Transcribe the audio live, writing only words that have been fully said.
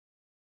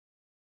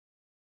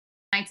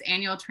Tonight's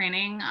annual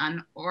training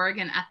on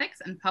Oregon ethics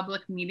and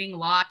public meeting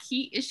law,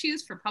 key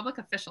issues for public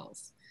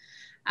officials.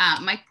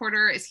 Mike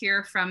Porter is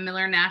here from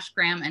Miller, Nash,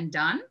 Graham, and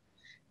Dunn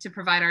to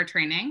provide our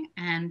training.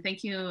 And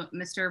thank you,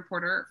 Mr.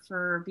 Porter,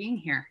 for being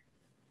here.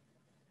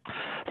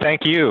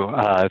 Thank you.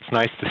 It's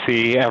nice to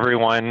see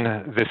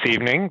everyone this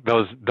evening,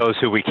 those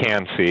who we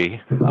can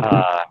see,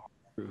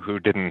 who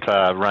didn't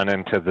run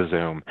into the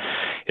Zoom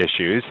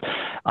issues.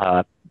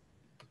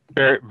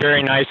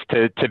 Very nice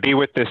to be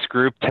with this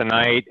group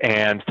tonight,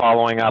 and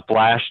following up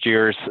last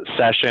year's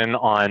session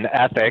on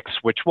ethics,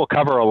 which we'll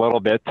cover a little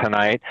bit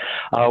tonight,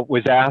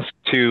 was asked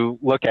to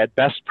look at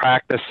best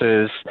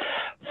practices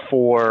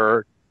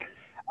for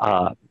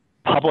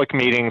public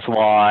meetings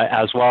law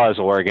as well as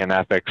Oregon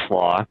ethics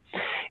law.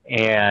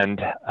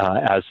 And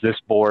as this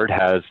board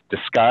has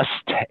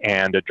discussed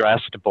and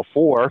addressed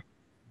before,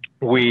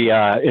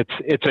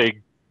 it's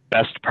a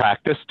best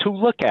practice to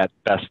look at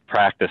best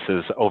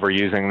practices,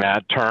 overusing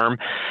that term,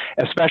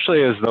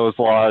 especially as those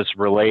laws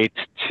relate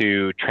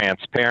to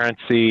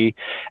transparency,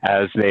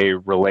 as they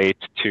relate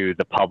to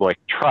the public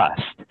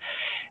trust.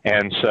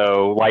 And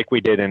so, like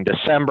we did in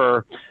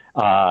December,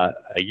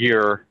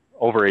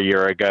 over a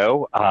year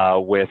ago,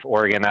 with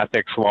Oregon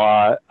ethics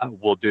law,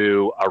 we'll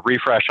do a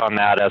refresh on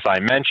that, as I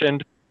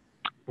mentioned.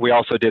 We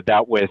also did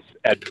that with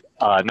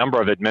a number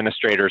of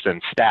administrators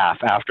and staff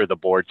after the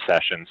board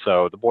session.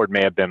 So the board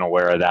may have been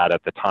aware of that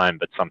at the time,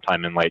 but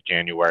sometime in late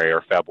January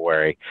or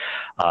February,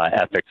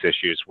 ethics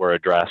issues were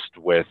addressed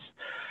with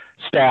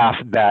staff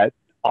that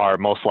are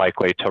most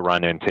likely to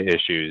run into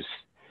issues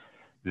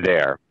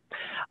there.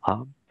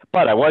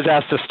 But I was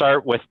asked to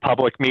start with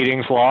public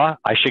meetings law.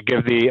 I should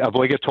give the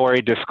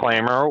obligatory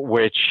disclaimer,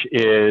 which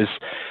is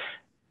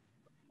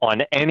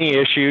on any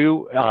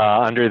issue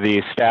under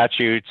the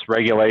statutes,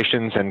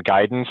 regulations, and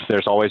guidance,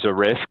 there's always a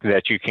risk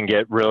that you can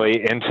get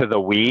really into the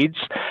weeds.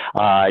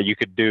 You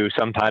could do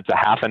sometimes a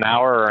half an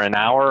hour or an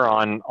hour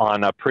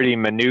on a pretty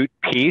minute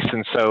piece.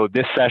 And so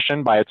this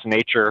session, by its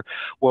nature,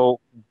 will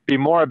be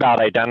more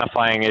about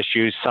identifying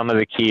issues, some of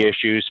the key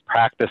issues,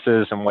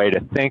 practices, and way to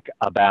think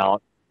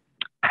about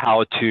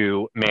how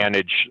to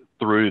manage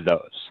through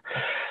those.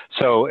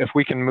 So if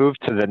we can move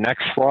to the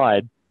next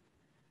slide.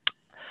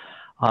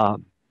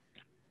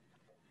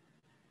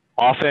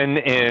 Often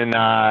in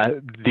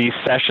these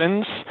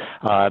sessions,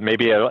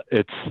 maybe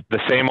it's the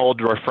same old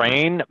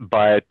refrain,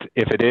 but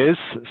if it is,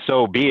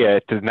 so be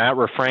it. And that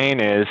refrain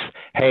is,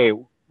 hey,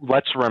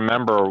 let's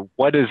remember,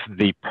 what is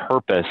the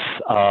purpose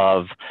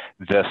of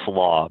this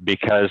law?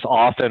 Because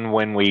often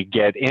when we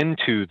get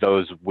into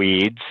those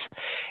weeds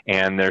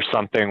and there's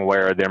something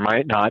where there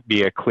might not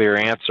be a clear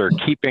answer,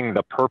 keeping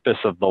the purpose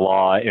of the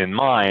law in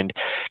mind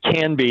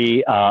can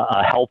be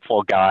a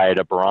helpful guide,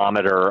 a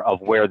barometer of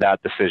where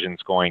that decision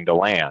is going to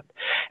land.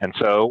 And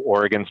so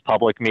Oregon's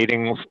public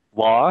meetings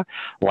law,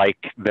 like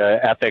the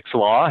ethics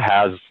law,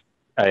 has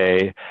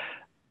a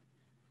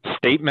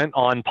statement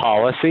on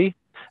policy.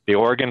 The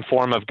Oregon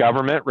form of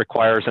government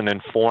requires an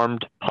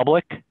informed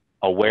public,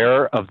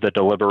 aware of the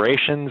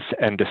deliberations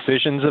and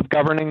decisions of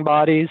governing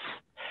bodies,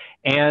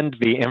 and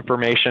the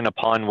information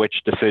upon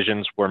which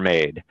decisions were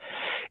made.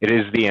 It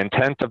is the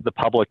intent of the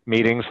public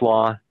meetings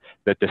law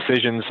that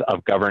decisions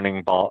of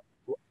governing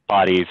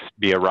bodies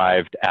be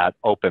arrived at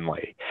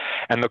openly.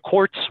 And the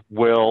courts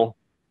will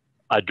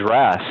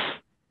address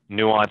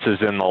nuances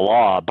in the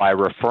law by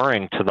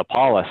referring to the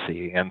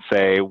policy and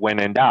say, when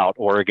in doubt,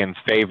 Oregon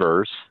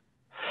favors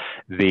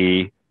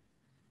the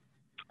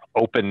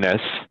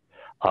openness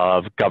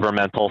of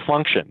governmental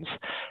functions.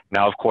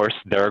 Now, of course,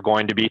 there are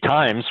going to be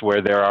times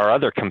where there are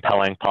other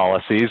compelling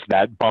policies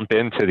that bump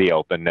into the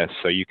openness.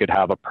 So you could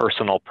have a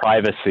personal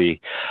privacy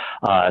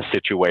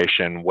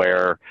situation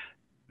where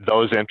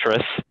those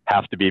interests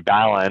have to be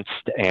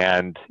balanced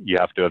and you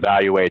have to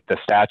evaluate the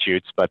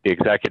statutes, but the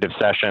executive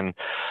session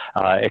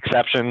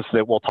exceptions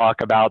that we'll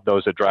talk about,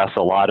 those address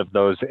a lot of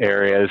those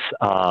areas.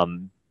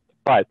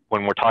 But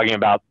when we're talking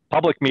about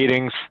public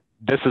meetings,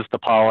 this is the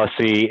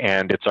policy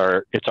and it's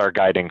our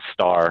guiding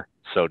star,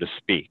 so to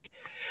speak.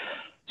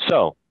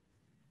 So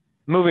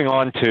moving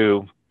on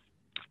to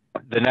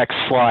the next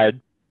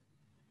slide,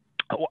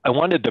 I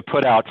wanted to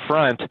put out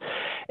front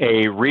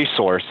a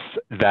resource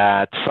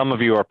that some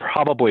of you are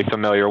probably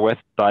familiar with,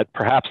 but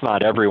perhaps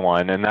not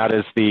everyone, and that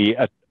is the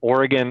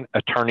Oregon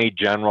Attorney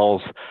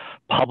General's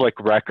Public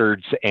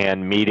Records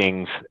and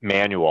Meetings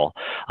Manual.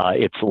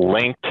 It's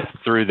linked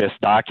through this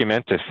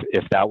document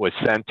if that was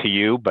sent to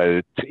you, but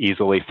it's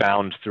easily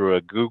found through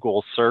a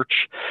Google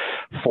search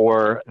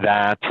for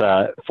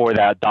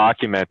that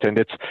document.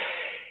 And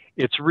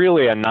it's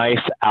really a nice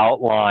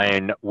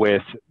outline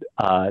with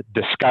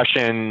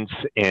discussions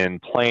in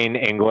plain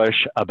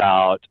English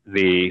about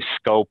the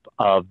scope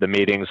of the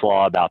meetings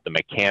law, about the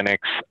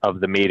mechanics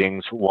of the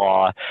meetings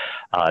law.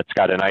 It's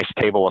got a nice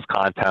table of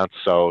contents,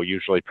 so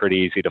usually pretty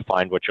easy to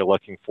find what you're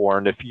looking for.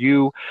 And if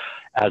you,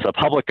 as a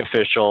public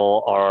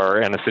official,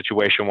 are in a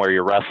situation where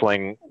you're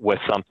wrestling with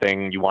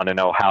something, you want to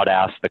know how to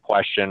ask the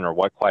question or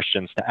what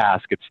questions to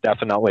ask, it's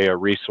definitely a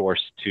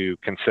resource to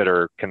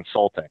consider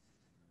consulting.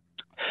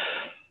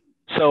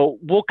 So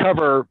we'll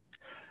cover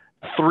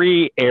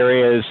three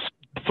areas,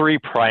 three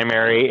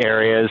primary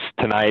areas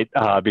tonight,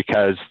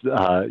 because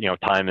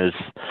time is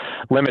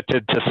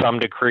limited to some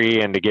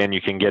degree, and again,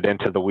 you can get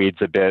into the weeds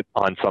a bit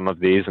on some of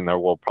these, and there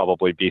will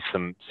probably be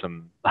some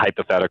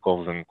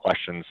hypotheticals and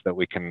questions that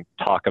we can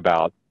talk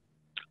about.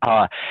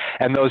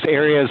 And those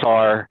areas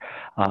are,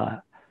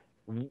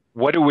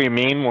 what do we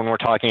mean when we're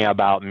talking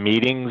about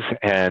meetings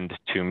and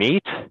to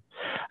meet?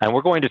 And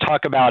we're going to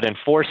talk about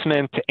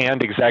enforcement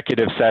and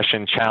executive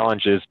session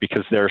challenges,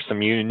 because there are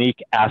some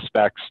unique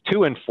aspects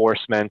to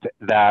enforcement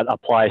that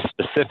apply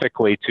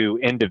specifically to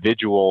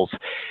individuals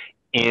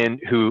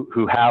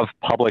who have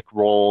public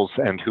roles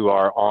and who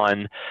are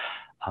on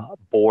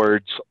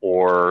boards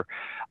or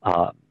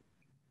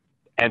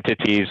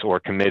entities or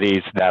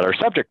committees that are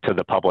subject to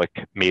the public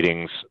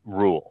meetings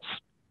rules.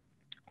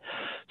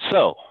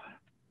 So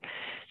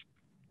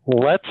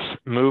let's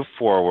move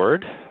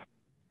forward.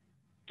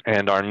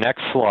 And our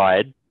next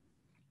slide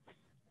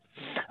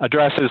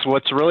addresses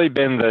what's really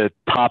been the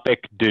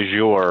topic du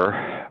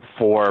jour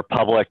for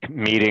public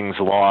meetings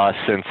law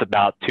since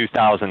about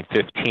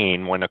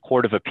 2015, when a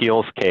Court of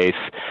Appeals case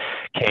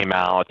came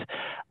out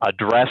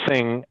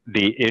addressing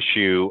the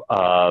issue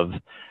of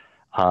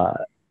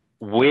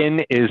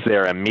when is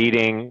there a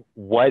meeting,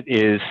 what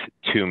is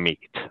to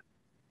meet?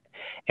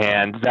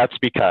 And that's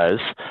because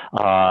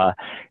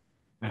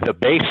the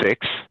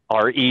basics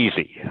are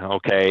easy,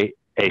 okay?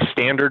 A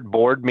standard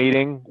board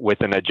meeting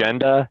with an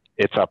agenda,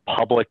 it's a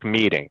public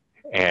meeting,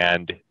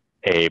 and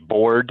a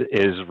board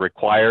is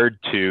required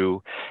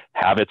to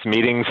have its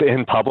meetings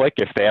in public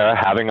if they are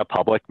having a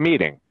public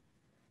meeting.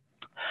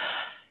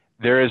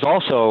 There is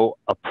also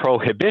a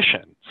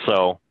prohibition.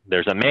 So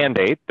there's a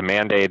mandate. The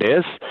mandate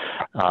is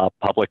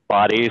public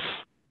bodies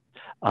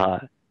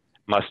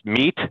must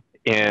meet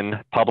in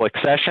public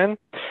session,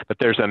 but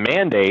there's a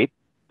mandate,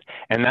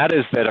 and that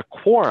is that a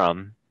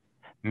quorum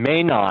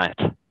may not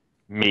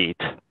meet.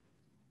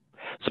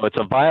 So it's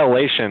a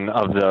violation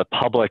of the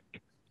public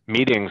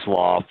meetings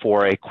law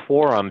for a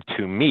quorum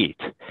to meet.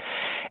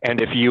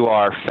 And if you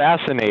are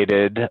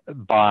fascinated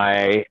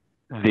by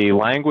the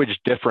language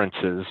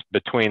differences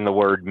between the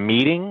word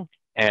meeting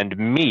and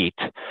meet,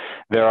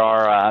 there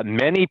are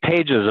many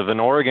pages of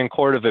an Oregon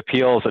Court of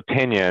Appeals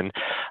opinion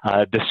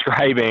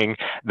describing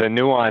the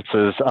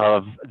nuances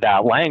of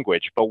that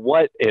language. But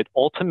what it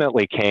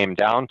ultimately came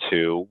down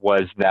to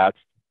was that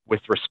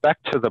with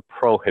respect to the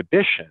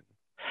prohibition,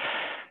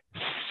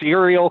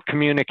 serial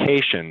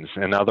communications,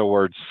 in other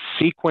words,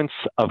 sequence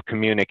of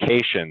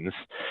communications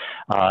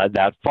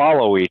that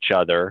follow each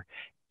other,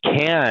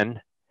 can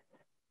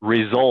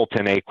result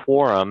in a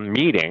quorum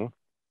meeting,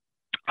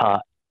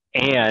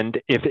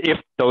 and if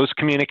those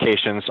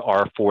communications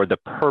are for the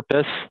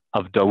purpose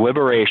of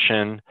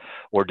deliberation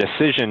or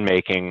decision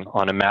making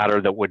on a matter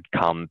that would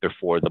come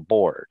before the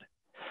board.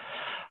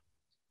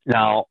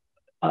 Now,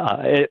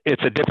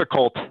 it's a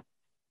difficult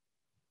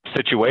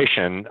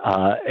situation,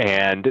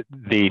 and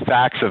the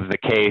facts of the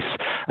case,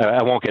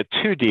 I won't get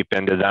too deep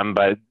into them,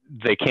 but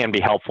they can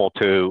be helpful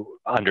to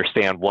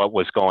understand what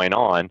was going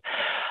on.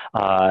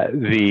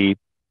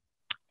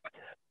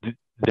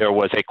 There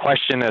was a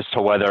question as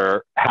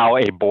to how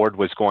a board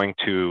was going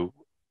to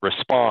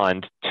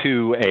respond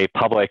to a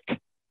public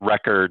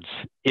records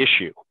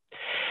issue.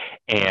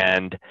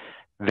 And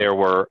there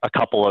were a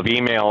couple of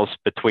emails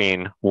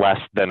between less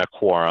than a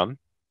quorum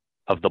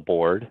of the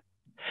board.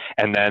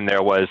 And then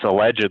there was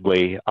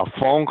allegedly a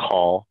phone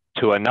call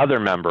to another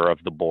member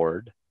of the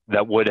board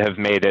that would have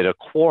made it a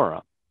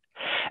quorum.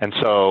 And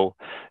so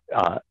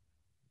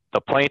the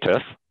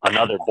plaintiff,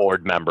 another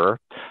board member,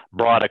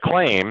 brought a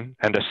claim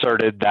and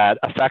asserted that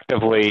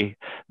effectively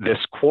this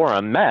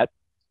quorum met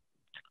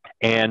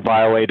and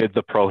violated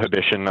the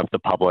prohibition of the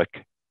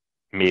public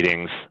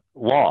meetings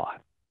law.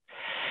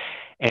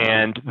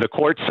 And the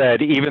court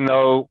said, even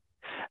though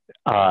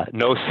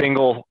no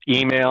single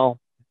email,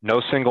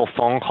 no single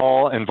phone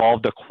call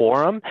involved a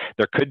quorum,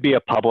 there could be a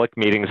public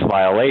meetings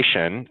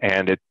violation,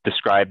 and it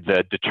described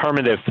the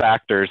determinative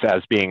factors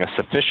as being a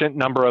sufficient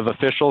number of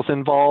officials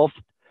involved,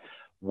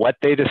 what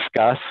they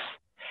discuss,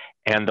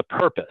 and the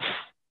purpose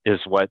is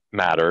what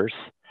matters,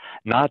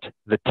 not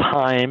the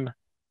time,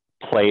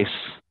 place,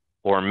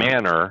 or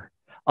manner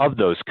of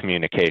those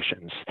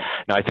communications.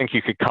 Now, I think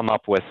you could come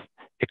up with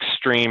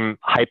extreme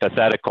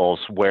hypotheticals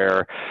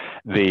where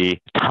the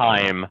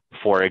time,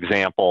 for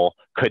example,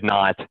 could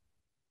not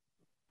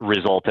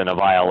result in a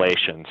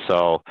violation.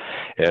 So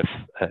if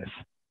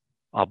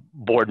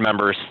board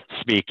members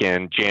speak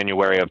in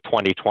January of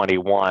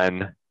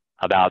 2021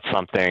 about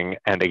something,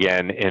 and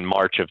again in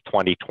March of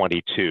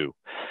 2022,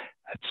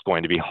 it's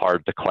going to be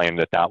hard to claim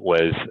that that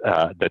was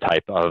the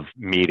type of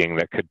meeting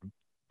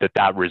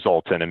that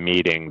results in a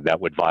meeting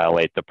that would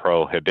violate the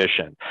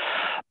prohibition.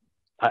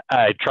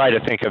 I try to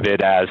think of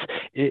it as,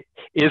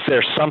 is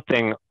there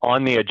something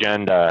on the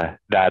agenda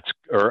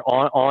or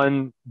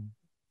on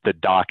the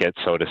docket,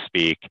 so to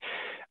speak,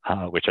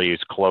 which I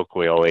use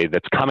colloquially,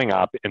 that's coming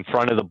up in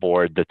front of the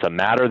board, that's a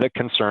matter that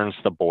concerns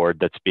the board,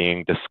 that's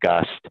being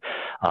discussed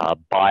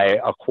by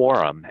a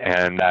quorum,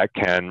 and that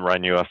can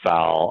run you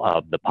afoul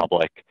of the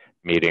public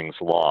meetings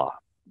law.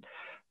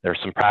 There's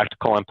some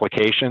practical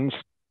implications.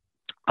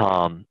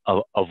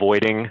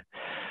 Avoiding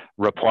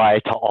reply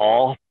to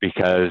all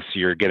because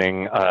you're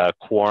getting a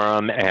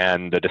quorum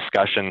and the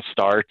discussion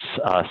starts,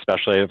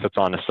 especially if it's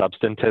on a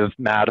substantive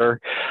matter.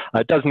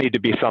 It does need to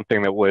be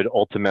something that would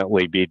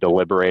ultimately be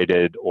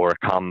deliberated or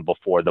come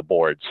before the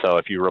board. So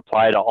if you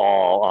reply to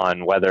all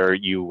on whether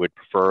you would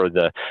prefer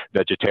the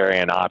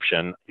vegetarian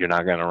option, you're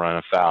not going to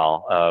run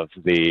afoul of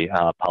the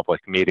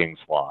public meetings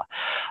law.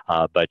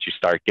 But you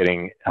start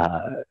getting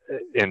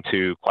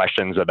into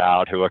questions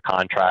about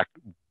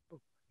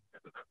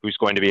who's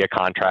going to be a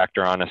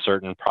contractor on a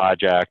certain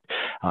project,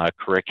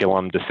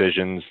 curriculum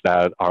decisions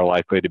that are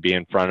likely to be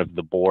in front of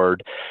the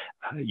board,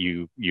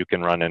 you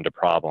can run into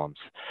problems.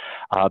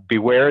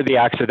 Beware the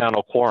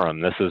accidental quorum.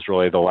 This is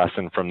really the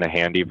lesson from the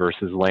Handy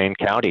versus Lane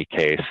County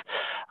case.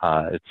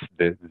 It's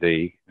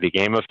the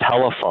game of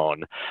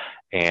telephone.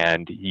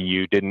 And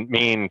you didn't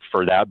mean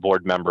for that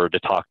board member to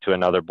talk to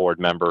another board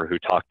member who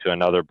talked to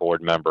another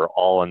board member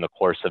all in the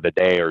course of a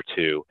day or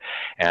two.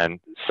 And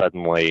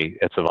suddenly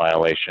it's a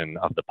violation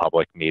of the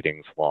public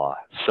meetings law.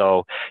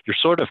 So you're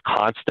sort of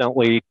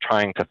constantly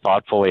trying to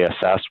thoughtfully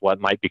assess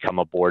what might become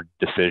a board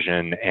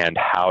decision and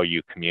how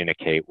you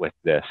communicate with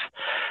this.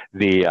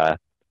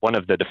 One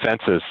of the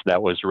defenses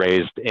that was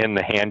raised in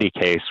the Handy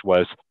case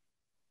was,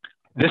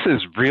 this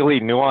is really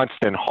nuanced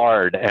and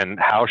hard, and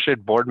how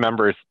should board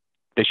members,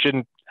 they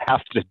shouldn't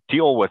have to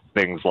deal with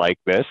things like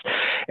this.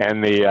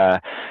 And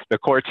the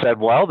court said,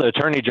 well, the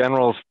Attorney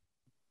General's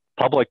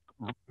public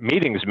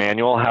meetings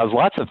manual has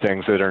lots of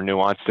things that are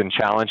nuanced and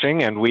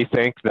challenging, and we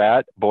think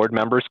that board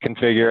members can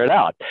figure it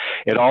out.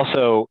 It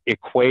also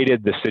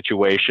equated the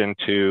situation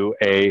to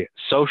a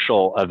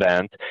social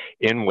event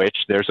in which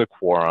there's a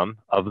quorum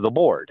of the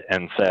board,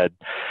 and said,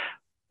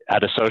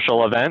 at a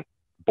social event,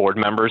 board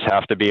members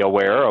have to be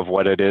aware of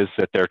what it is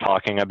that they're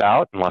talking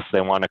about unless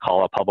they want to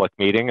call a public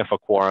meeting if a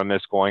quorum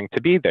is going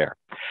to be there.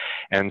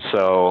 And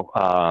so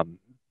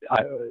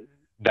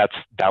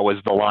that was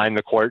the line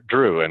the court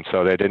drew. And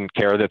so they didn't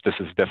care that this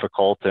is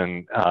difficult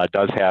and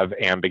does have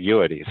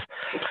ambiguities.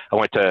 I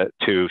went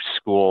to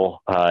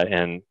school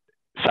in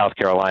South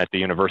Carolina, at the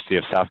University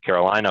of South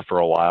Carolina for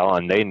a while,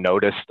 and they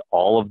noticed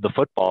all of the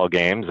football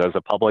games as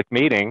a public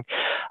meeting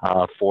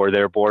for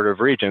their Board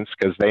of Regents,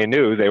 because they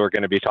knew they were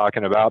going to be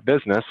talking about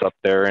business up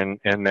there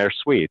in their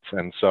suites.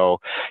 And so,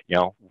 you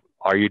know,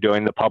 are you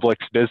doing the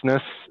public's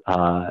business?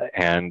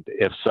 And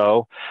if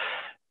so,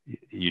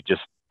 you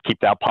just keep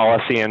that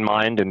policy in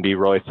mind and be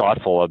really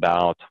thoughtful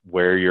about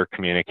where your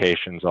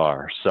communications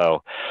are.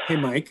 So, hey,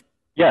 Mike.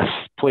 Yes,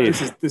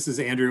 please. This is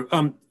Andrew.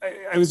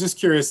 I was just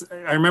curious.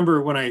 I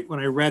remember when I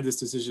read this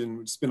decision,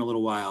 which has been a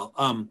little while,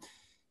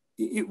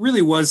 it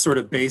really was sort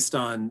of based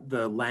on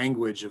the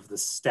language of the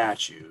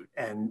statute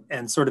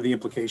and sort of the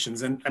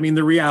implications. And I mean,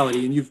 the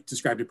reality, and you've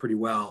described it pretty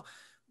well,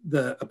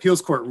 the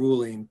appeals court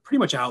ruling pretty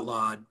much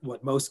outlawed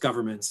what most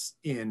governments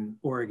in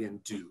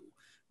Oregon do,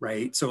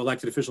 right? So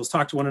elected officials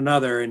talk to one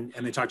another and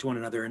they talk to one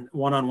another in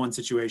one-on-one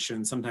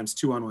situations, sometimes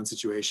two-on-one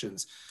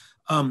situations.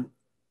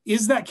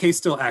 Is that case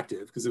still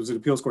active? Because it was an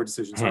appeals court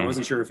decision, so I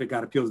wasn't sure if it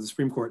got appealed to the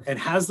Supreme Court. And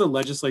has the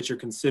legislature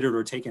considered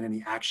or taken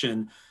any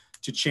action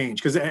to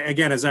change? Because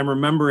again, as I'm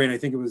remembering, I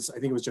think it was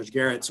Judge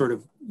Garrett sort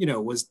of, you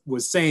know,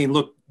 was saying,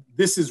 look,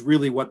 this is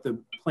really what the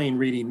plain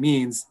reading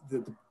means.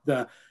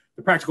 The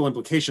practical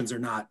implications are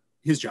not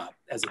his job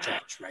as a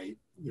judge, right?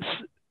 You know?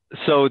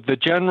 So the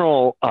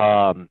general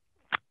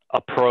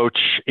approach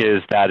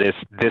is that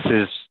this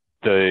is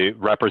the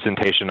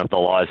representation of the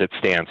law as it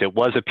stands. It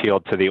was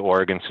appealed to the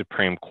Oregon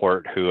Supreme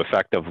Court,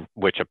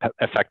 which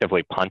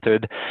effectively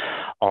punted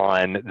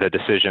on the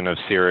decision of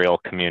serial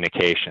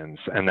communications.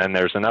 And then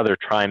there's another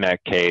TriMet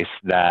case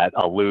that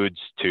alludes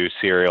to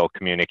serial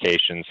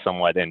communications,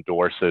 somewhat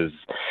endorses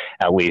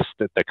at least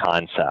the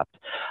concept.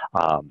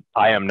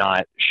 I am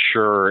not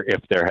sure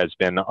if there has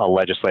been a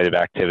legislative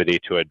activity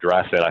to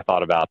address it. I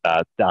thought about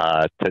that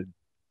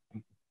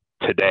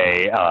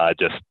today.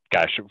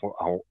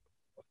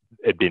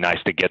 It'd be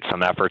nice to get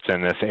some efforts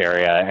in this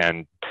area,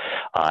 and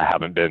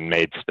haven't been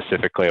made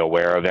specifically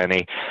aware of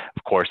any.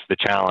 Of course, the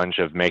challenge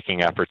of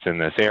making efforts in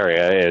this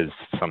area is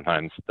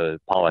sometimes the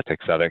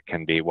politics of it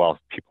can be, well,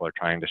 people are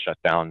trying to shut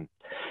down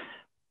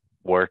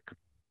work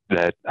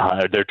that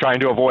they're trying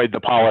to avoid the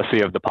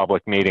policy of the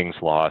public meetings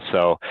law.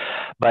 So,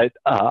 but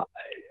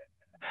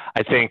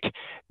I think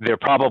there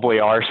probably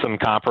are some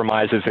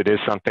compromises. It is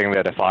something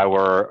that if I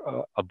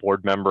were a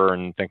board member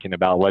and thinking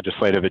about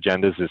legislative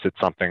agendas, is it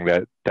something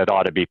that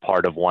ought to be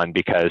part of one?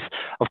 Because,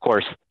 of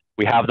course,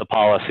 we have the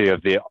policy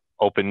of the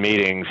open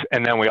meetings,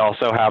 and then we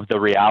also have the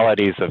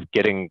realities of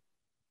getting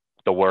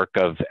the work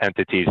of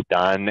entities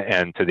done.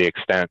 And to the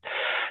extent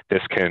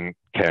this can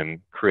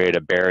create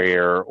a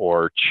barrier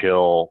or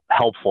chill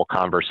helpful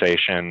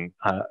conversation,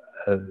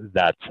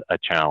 that's a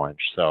challenge.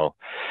 So,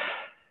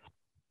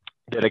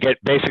 did I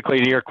get basically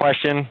to your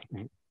question?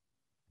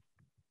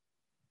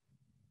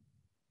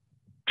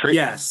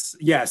 Yes.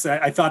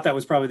 I thought that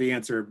was probably the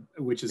answer,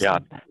 which is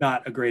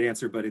not a great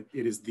answer, but it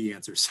is the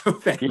answer. So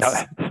thanks.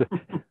 Yeah.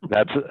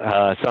 That's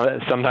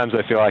sometimes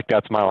I feel like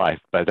that's my life,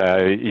 but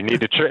you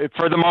need to,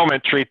 for the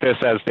moment, treat this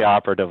as the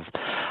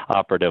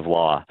operative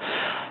law.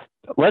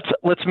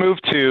 Let's move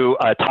to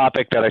a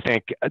topic that I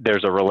think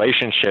there's a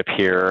relationship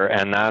here,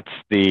 and that's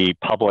the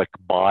public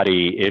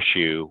body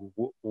issue.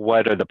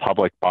 What are the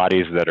public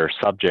bodies that are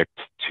subject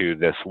to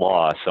this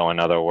law? So in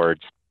other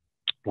words,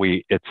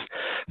 it's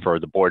for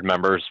the board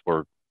members,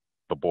 we're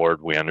the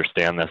board, we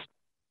understand this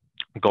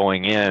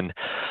going in,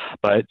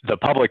 but the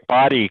public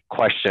body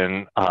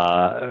question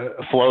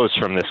flows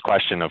from this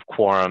question of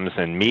quorums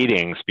and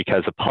meetings,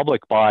 because a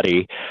public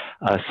body,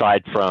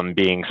 aside from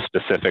being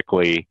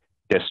specifically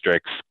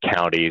districts,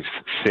 counties,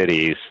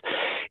 cities,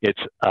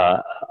 it's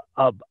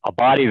a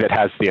body that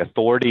has the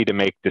authority to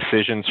make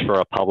decisions for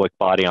a public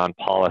body on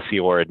policy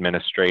or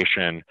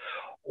administration,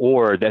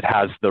 or that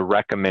has the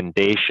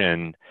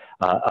recommendation,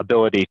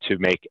 ability to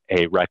make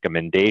a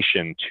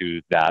recommendation to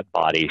that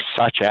body,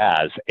 such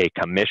as a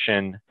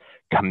commission,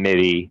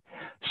 committee,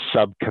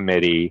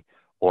 subcommittee,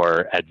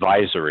 or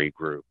advisory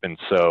group. And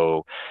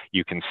so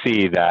you can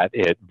see that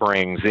it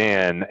brings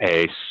in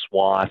a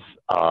swath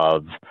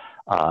of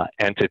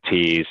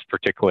entities,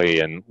 particularly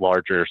in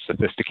larger,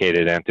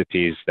 sophisticated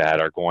entities that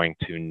are going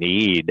to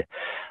need,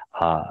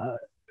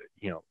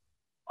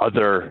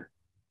 other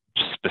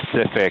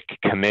specific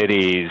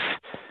committees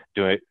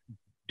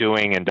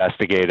doing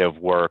investigative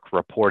work,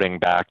 reporting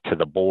back to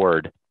the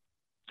board.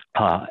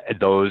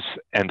 Those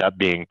end up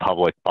being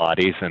public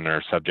bodies and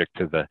are subject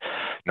to the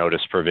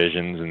notice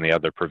provisions and the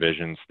other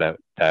provisions that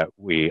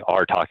we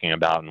are talking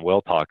about and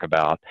will talk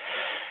about.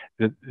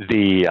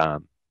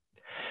 The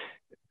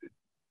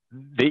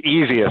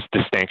easiest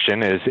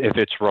distinction is if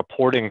it's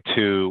reporting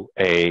to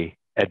an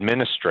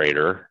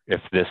administrator,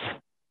 if this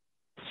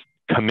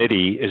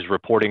committee is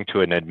reporting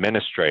to an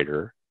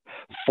administrator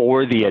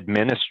for the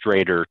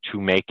administrator to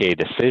make a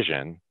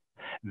decision,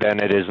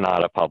 then it is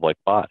not a public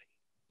body.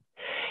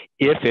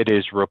 If it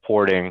is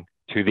reporting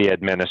to the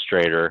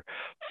administrator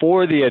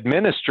for the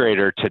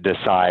administrator to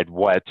decide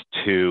what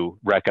to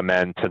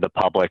recommend to the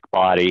public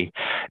body,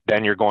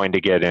 then you're going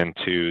to get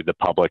into the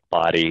public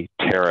body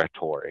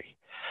territory.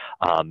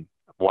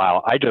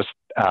 Wow, I just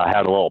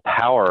had a little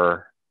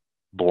power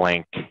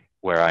blink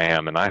where I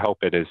am, and I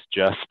hope it is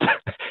just,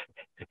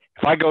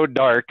 if I go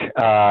dark,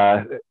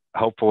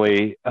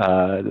 hopefully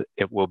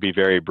it will be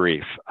very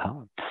brief.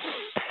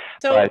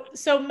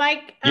 So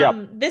Mike,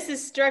 this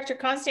is Director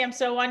Constam.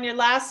 So on your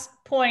last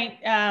point,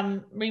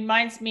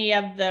 reminds me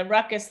of the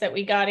ruckus that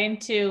we got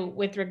into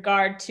with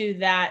regard to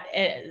that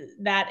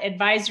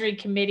advisory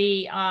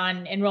committee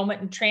on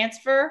enrollment and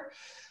transfer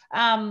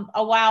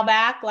a while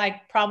back,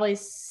 like probably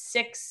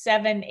 6,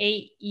 7,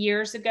 8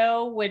 years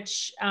ago,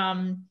 which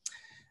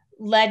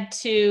led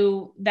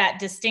to that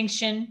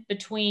distinction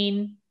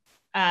between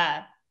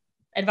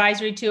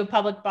advisory to a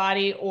public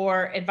body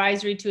or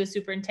advisory to a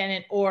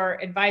superintendent or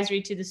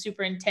advisory to the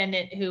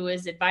superintendent who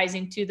is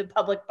advising to the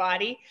public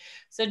body.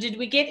 So did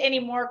we get any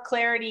more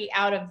clarity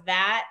out of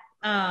that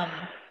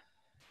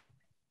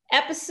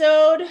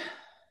episode?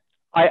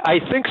 I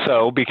think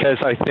so, because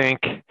I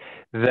think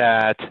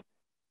that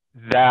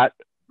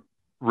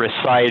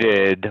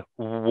recited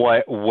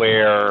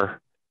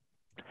where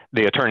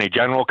the Attorney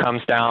General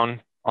comes down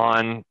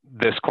on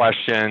this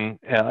question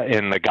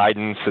in the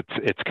guidance.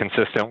 It's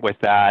consistent with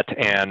that,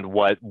 and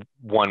what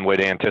one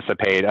would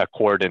anticipate a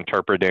court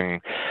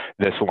interpreting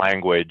this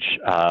language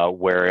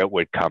where it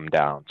would come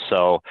down.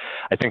 So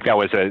I think that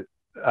was a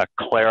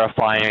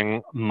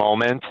clarifying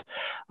moment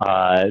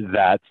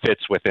that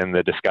fits within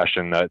the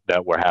discussion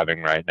that we're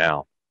having right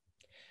now.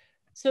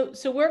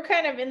 So we're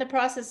kind of in the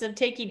process of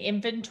taking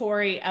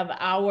inventory of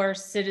our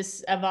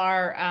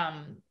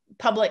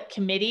public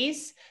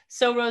committees.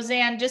 So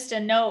Roseanne, just a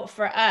note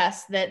for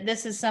us that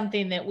this is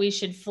something that we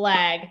should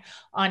flag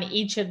on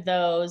each of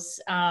those.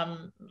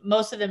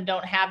 Most of them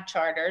don't have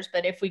charters,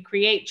 but if we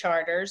create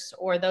charters,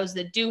 or those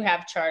that do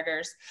have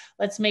charters,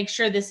 let's make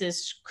sure this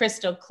is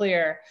crystal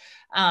clear.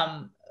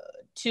 To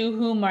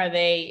whom are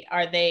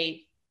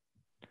they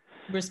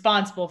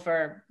responsible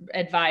for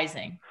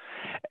advising?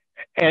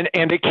 And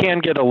it can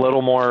get a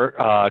little more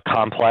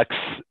complex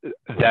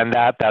than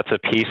that. That's a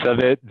piece of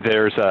it.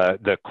 There's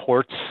the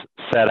courts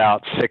set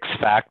out 6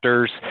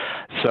 factors.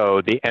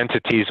 So the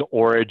entity's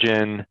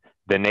origin,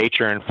 the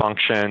nature and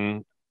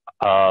function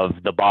of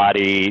the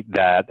body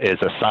that is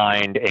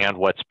assigned and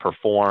what's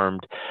performed,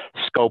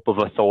 scope of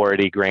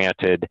authority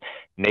granted,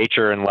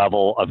 nature and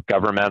level of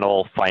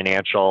governmental,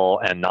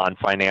 financial, and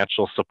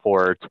non-financial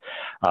support,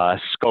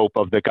 scope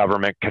of the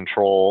government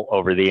control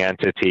over the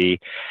entity,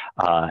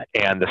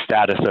 and the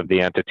status of the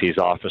entity's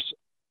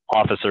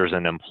officers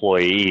and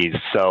employees.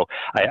 So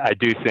I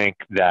do think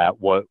that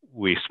what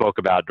we spoke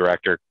about,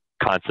 Director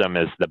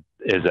Constam,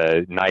 is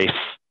a nice,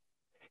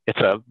 it's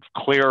a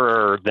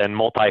clearer than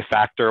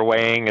multi-factor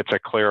weighing. It's a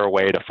clearer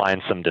way to find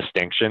some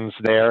distinctions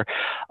there.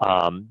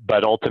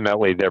 But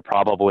ultimately, there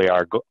probably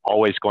are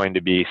always going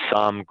to be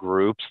some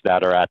groups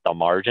that are at the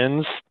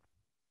margins.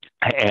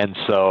 And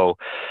so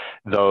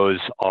those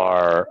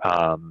are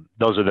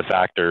the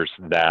factors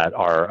that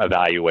are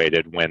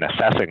evaluated when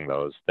assessing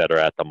those that are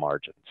at the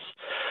margins.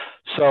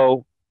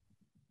 So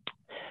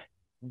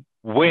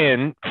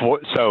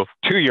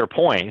to your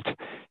point,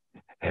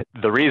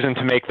 the reason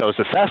to make those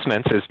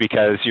assessments is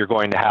because you're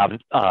going to have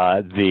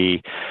the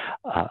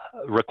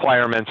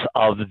requirements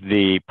of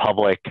the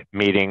public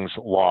meetings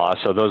law.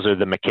 So those are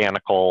the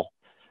mechanical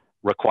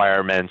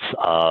requirements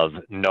of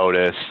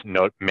notice,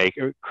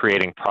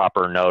 creating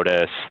proper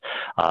notice.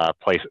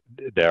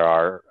 There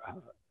are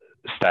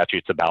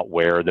statutes about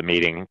where the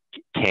meeting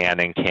can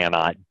and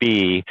cannot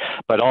be,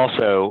 but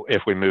also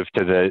if we move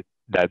to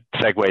that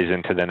segues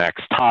into the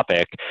next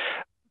topic,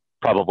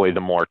 probably the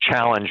more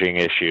challenging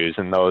issues,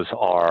 and those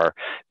are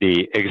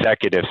the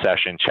executive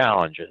session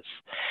challenges.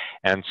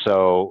 And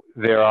so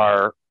there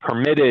are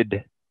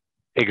permitted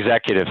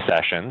executive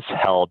sessions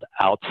held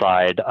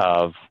outside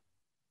of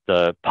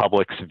the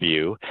public's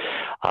view.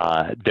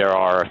 There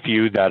are a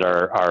few that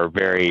are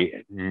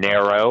very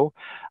narrow.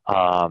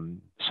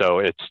 So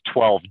it's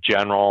 12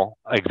 general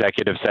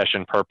executive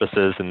session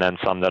purposes, and then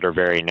some that are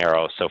very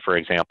narrow. So for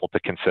example, to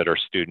consider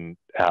student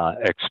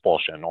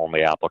expulsion,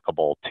 only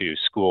applicable to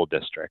school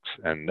districts,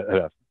 and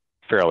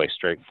fairly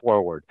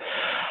straightforward.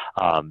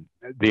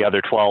 The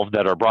other 12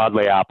 that are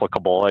broadly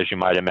applicable, as you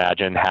might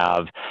imagine,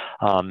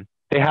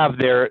 they have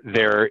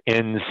their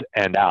ins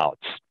and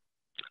outs.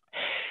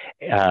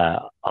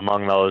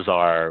 Among those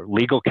are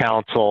legal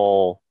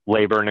counsel,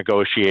 labor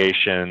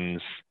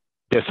negotiations,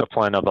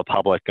 discipline of a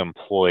public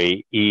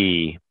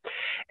employee.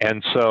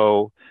 And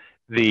so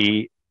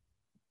you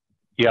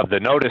have the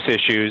notice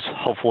issues.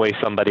 Hopefully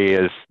somebody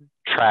is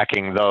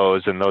tracking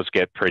those, and those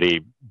get pretty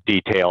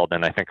detailed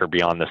and I think are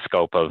beyond the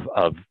scope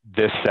of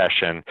this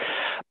session.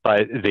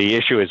 But the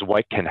issue is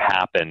what can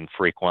happen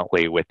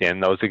frequently within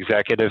those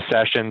executive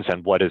sessions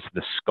and what is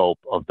the scope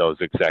of those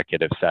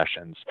executive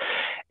sessions.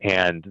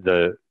 And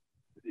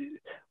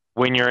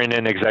when you're in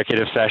an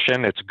executive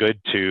session, it's good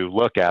to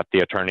look at the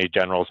Attorney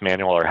General's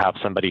manual or have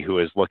somebody who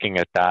is looking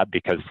at that,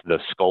 because the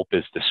scope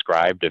is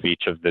described of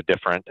each of the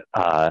different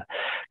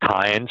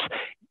kinds.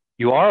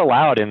 You are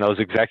allowed in those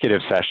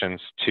executive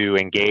sessions to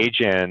engage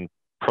in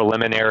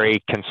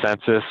preliminary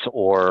consensus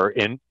or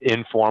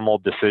informal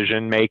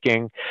decision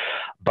making,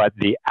 but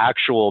the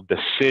actual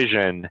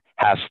decision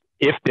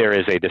if there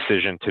is a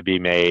decision to be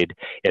made,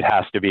 it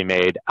has to be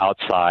made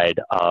outside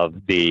of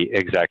the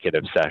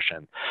executive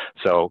session.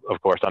 So, of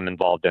course, I'm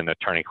involved in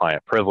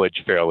attorney-client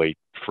privilege fairly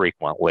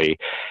frequently,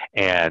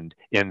 and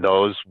in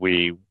those,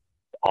 we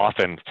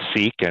often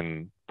seek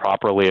and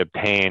properly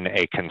obtain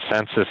a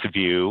consensus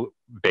view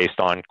based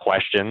on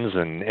questions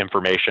and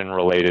information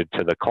related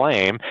to the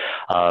claim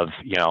of,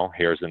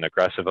 here's an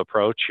aggressive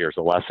approach, here's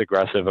a less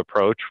aggressive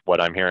approach.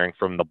 What I'm hearing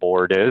from the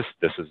board is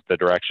this is the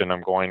direction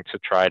I'm going to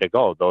try to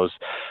go.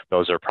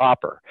 Those are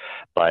proper.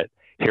 But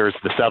here's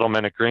the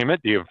settlement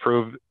agreement. Do you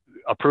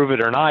approve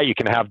it or not? You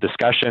can have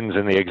discussions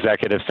in the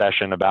executive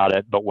session about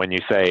it, but when you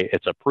say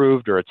it's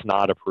approved or it's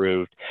not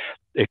approved,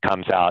 it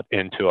comes out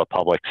into a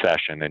public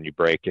session and you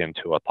break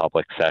into a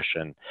public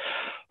session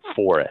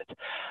for it.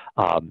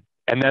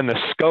 And then the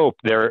scope,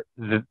 there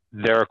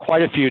are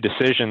quite a few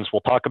decisions.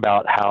 We'll talk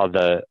about how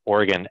the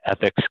Oregon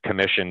Ethics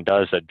Commission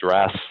does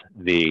address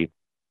the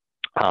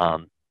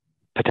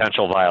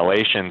potential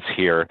violations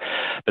here,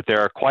 but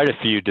there are quite a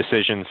few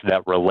decisions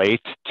that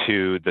relate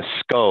to the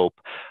scope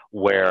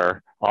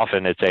where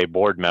often it's a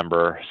board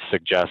member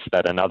suggests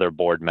that another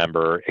board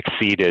member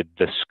exceeded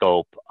the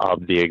scope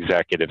of the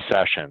executive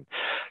session.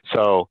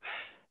 So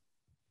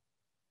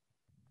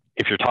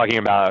if you're talking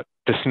about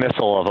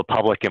dismissal of a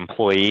public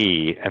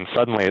employee, and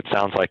suddenly it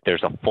sounds like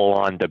there's a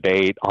full-on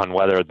debate on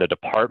whether the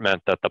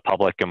department that the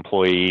public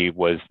employee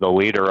was the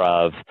leader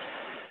of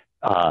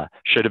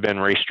should have been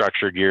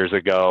restructured years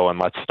ago, and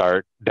let's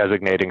start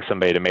designating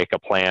somebody to make a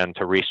plan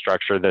to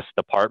restructure this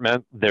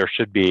department, there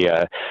should be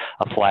a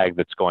flag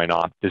that's going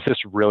off. Does this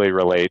really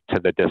relate to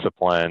the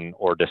discipline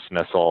or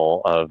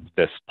dismissal of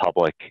this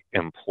public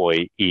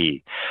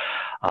employee?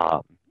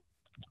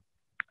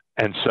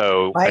 And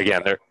so,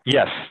 again,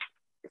 yes.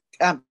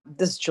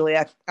 This is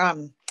Julia.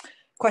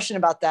 Question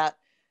about that.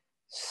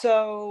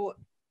 So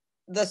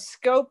the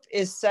scope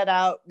is set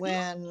out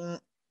when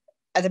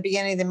at the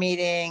beginning of the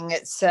meeting,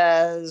 it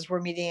says we're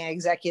meeting an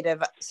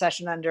executive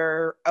session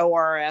under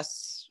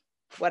ORS,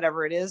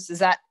 whatever it is. Is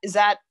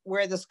that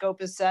where the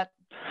scope is set?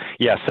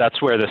 Yes,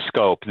 that's where the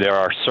scope. There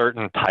are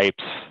certain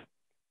types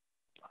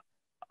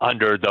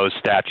under those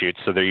statutes,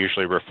 so they're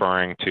usually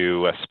referring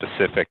to a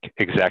specific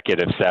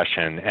executive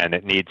session, and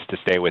it needs to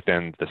stay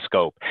within the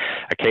scope.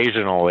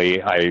 Occasionally,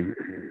 I've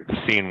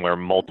seen where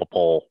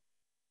multiple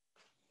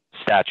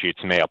statutes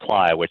may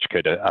apply, which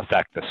could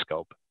affect the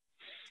scope.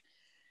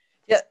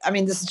 Yeah, I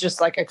mean, this is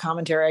just like a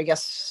commentary, I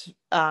guess,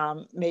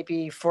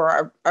 maybe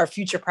for our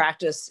future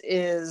practice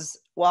is,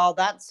 while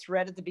that's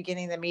read at the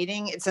beginning of the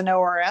meeting, it's an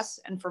ORS,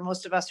 and for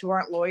most of us who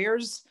aren't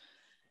lawyers,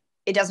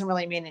 it doesn't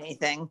really mean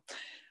anything.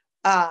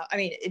 I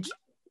mean,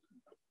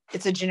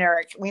 it's a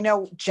generic, we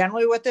know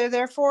generally what they're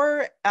there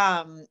for.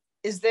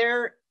 Is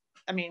there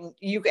I mean,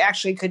 you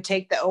actually could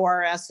take the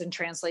ORS and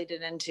translate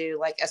it into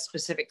like a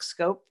specific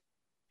scope.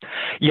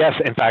 Yes,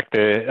 in fact,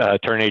 the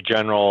Attorney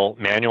General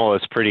manual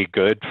is pretty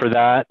good for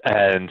that.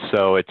 And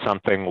so it's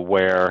something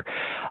where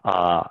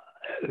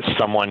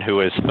someone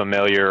who is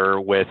familiar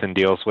with and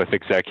deals with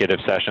executive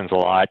sessions a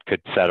lot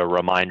could set a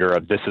reminder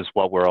of this is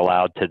what we're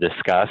allowed to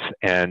discuss.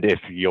 And if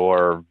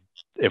I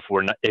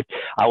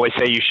always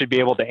say you should be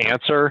able to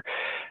answer,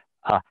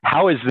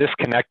 how is this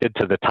connected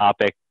to the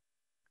topic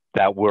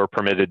that we're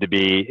permitted to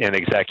be in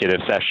executive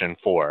session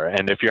for?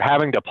 And if you're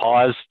having to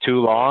pause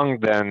too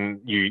long,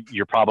 then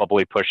you're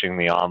probably pushing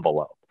the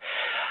envelope.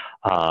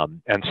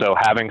 And so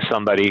having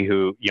somebody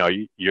who,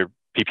 your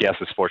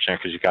PPS is fortunate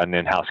because you've got an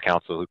in-house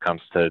counsel who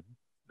comes to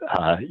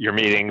your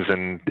meetings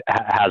and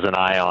has an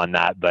eye on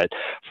that. But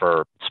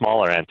for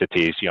smaller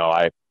entities,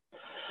 I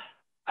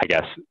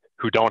guess,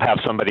 who don't have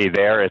somebody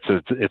there,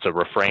 it's a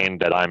refrain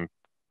that I'm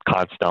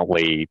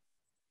constantly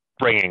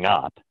bringing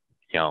up.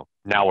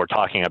 Now we're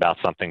talking about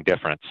something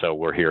different, so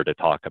we're here to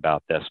talk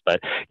about this.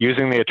 But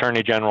using the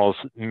Attorney General's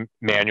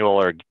manual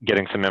or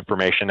getting some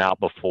information out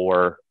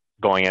before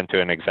going into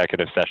an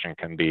executive session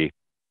can be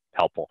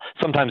helpful.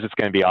 Sometimes it's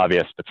going to be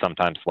obvious, but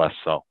sometimes less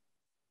so.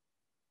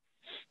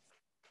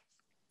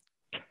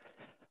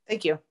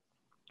 Thank you.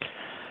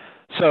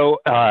 So,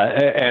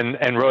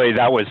 and really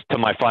that was to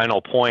my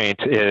final point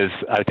is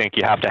I think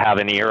you have to have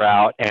an ear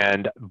out,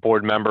 and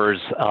board members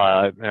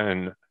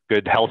and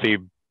good, healthy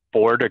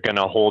board are going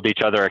to hold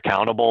each other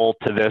accountable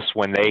to this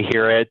when they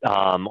hear it,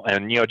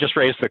 and just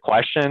raise the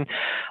question,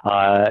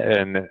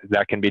 and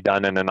that can be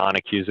done in a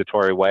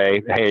non-accusatory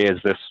way. Hey,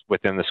 is this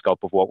within the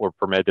scope of what we're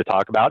permitted to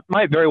talk about?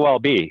 Might very well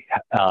be,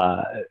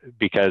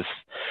 because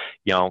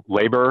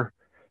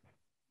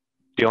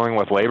dealing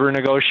with labor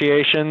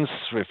negotiations,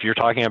 if you're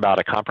talking about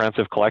a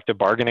comprehensive collective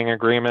bargaining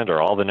agreement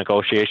or all the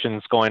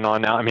negotiations going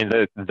on now, I mean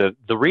the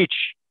reach,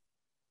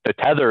 the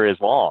tether is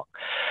long,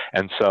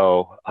 and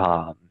so.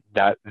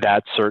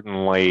 That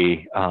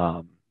certainly,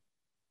 there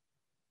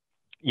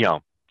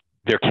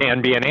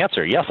can be an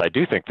answer. Yes, I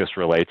do think this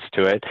relates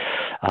to it.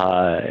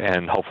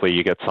 And hopefully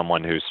you get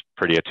someone who's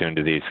pretty attuned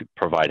to these,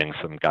 providing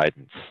some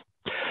guidance.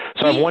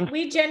 So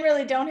we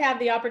generally don't have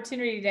the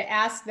opportunity to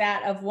ask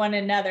that of one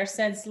another,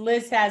 since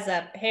Liz has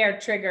a hair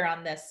trigger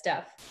on this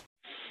stuff.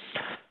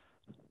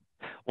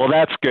 Well,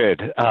 that's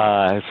good.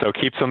 So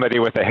keep somebody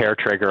with a hair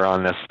trigger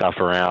on this stuff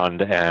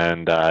around,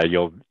 and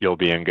you'll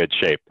be in good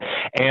shape.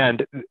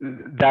 And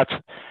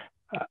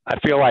I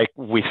feel like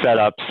we set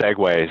up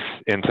segues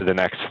into the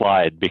next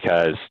slide,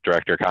 because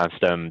Director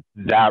Constam,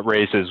 that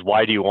raises,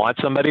 why do you want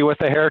somebody with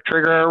a hair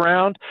trigger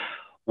around?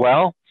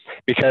 Well,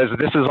 because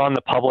this is on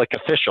the public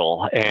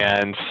official.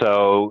 And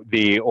so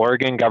the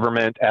Oregon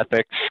Government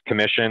Ethics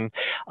Commission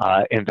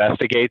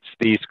investigates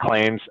these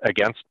claims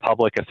against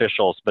public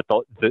officials, but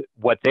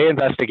what they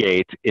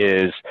investigate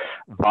is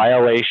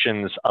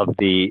violations of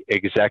the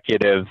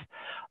executive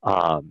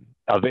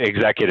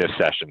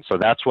session. So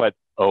that's what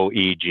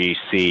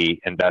OEGC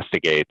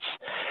investigates.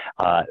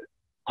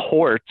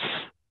 Courts,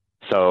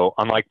 so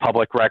unlike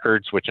public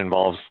records, which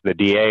involves the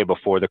DA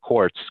before the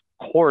courts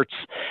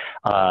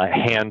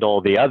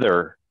handle the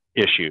other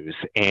issues.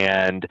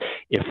 And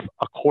if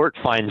a court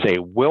finds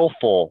a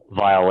willful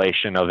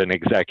violation of an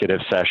executive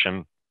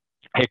session,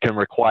 it can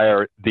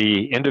require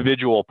the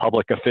individual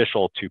public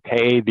official to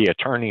pay the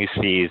attorney's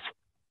fees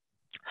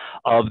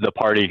of the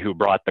party who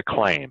brought the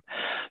claim.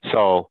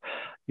 So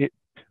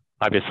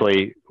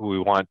obviously, we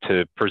want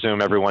to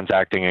presume everyone's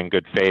acting in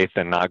good faith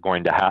and not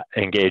going to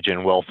engage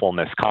in willful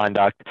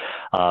misconduct.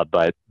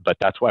 But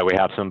that's why we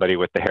have somebody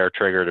with the hair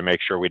trigger, to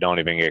make sure we don't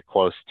even get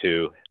close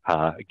to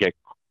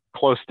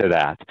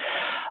that.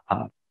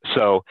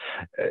 So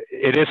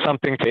it is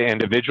something to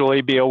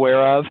individually be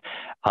aware of.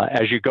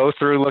 As you go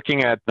through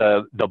looking at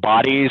the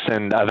bodies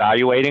and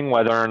evaluating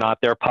whether or not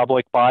they're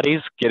public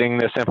bodies, getting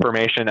this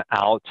information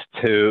out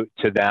to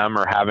them,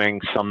 or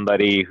having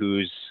somebody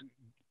who's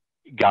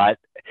got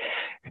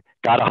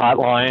a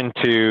hotline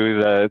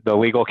to the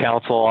legal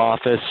counsel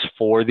office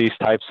for these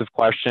types of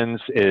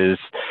questions is,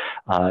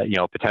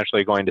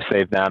 potentially going to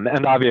save them.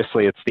 And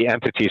obviously it's the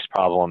entity's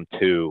problem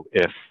too,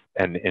 if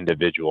an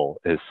individual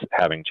is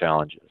having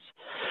challenges.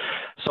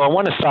 So I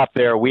want to stop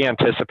there. We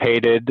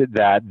anticipated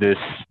that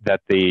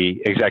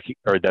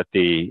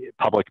the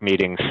public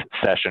meetings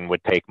session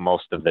would take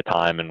most of the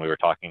time, and we were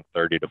talking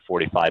 30 to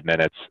 45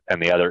 minutes,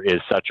 and the other is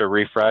such a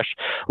refresh.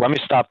 Let me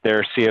stop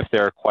there, see if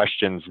there are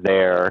questions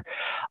there.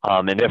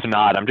 And if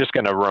not, I'm just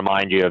going to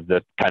remind you of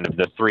the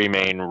three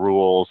main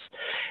rules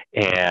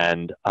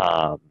and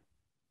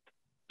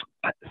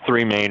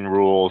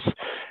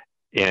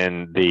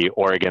in the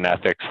Oregon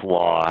ethics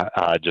law,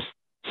 just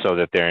so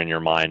that they're in your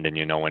mind and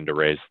you know when to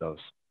raise those.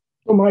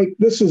 Well, Mike,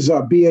 this is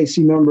BAC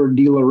member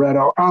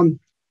DiLoretto. One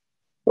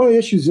of the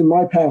issues in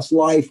my past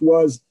life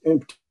was,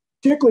 and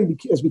particularly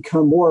has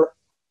become more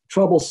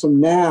troublesome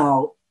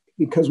now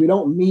because we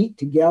don't meet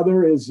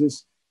together, is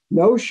this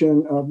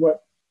notion of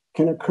what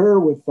can occur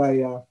with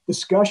a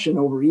discussion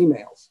over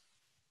emails.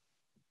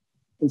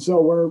 And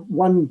so where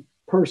one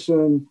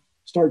person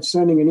starts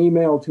sending an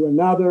email to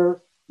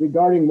another,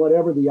 regarding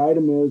whatever the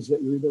item is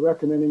that you're either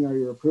recommending or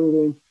you're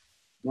approving.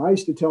 And I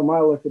used to tell my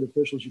elected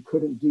officials you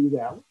couldn't do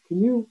that.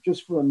 Can you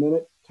just for a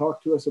minute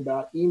talk to us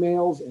about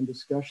emails and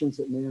discussions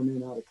that may or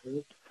may not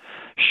occur?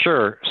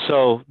 Sure.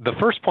 So the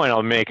first point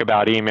I'll make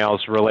about emails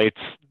relates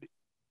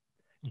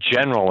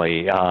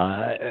generally,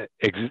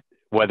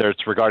 whether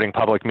it's regarding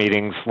public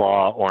meetings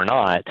law or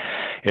not,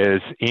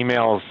 is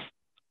emails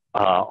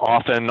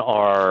often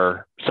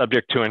are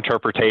subject to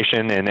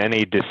interpretation in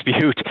any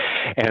dispute,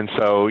 and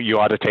so you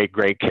ought to take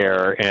great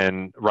care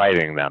in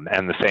writing them.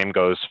 And the same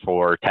goes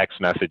for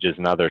text messages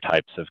and other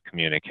types of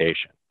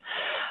communication.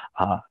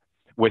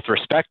 With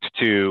respect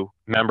to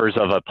members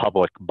of a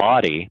public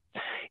body,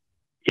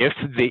 if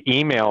the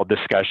email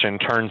discussion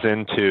turns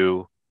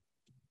into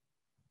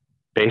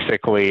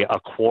basically a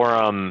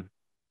quorum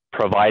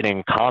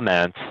providing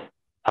comments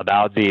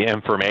about the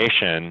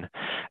information,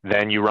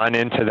 then you run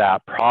into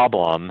that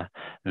problem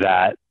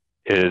that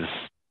is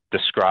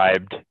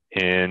described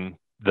in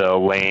the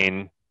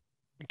Lane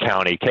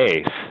County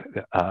case,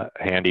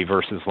 Handy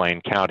versus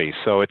Lane County.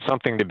 So it's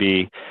something to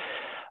be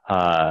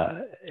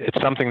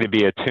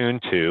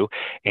attuned to.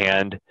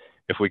 And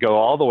if we go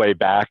all the way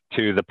back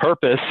to the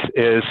purpose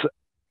is,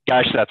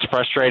 gosh, that's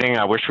frustrating.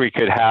 I wish we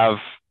could have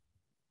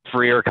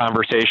freer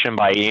conversation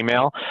by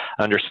email.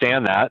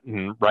 Understand that.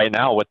 And right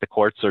now what the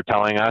courts are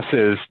telling us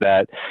is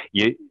that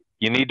you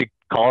need to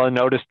call a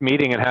noticed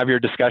meeting and have your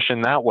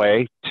discussion that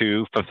way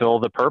to fulfill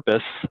the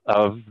purpose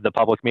of the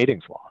public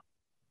meetings law.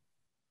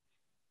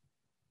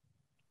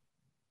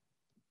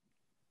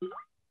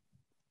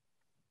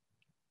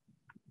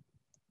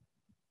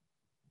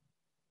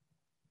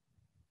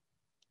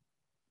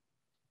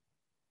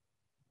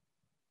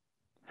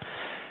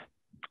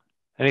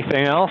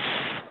 Anything else?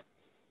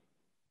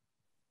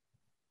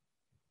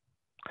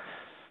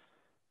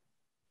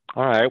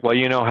 All right. Well,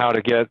 you know how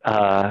to get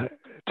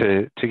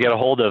to get a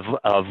hold of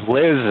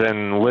Liz,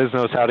 and Liz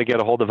knows how to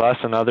get a hold of us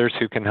and others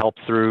who can help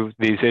through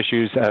these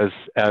issues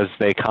as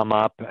they come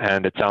up.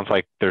 And it sounds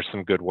like there's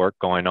some good work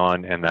going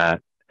on in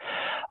that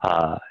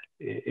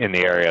in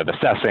the area of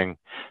assessing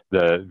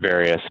the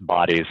various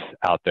bodies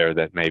out there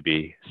that may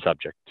be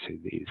subject to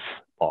these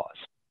laws.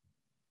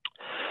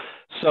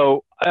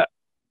 So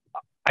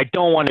I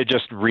don't want to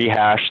just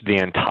rehash the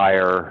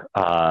entire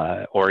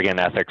Oregon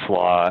ethics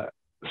law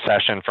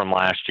session from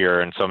last year,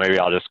 and so maybe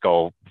I'll just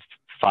go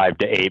 5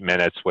 to 8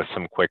 minutes with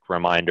some quick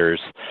reminders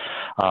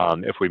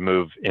if we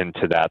move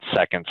into that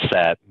second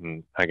set.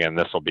 And again,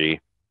 this will be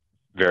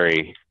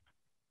very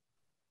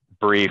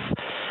brief.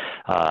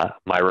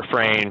 My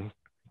refrain,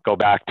 go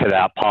back to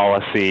that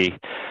policy.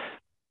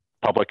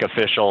 Public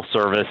official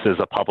service is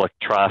a public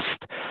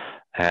trust,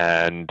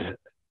 and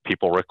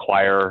people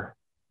require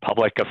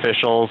public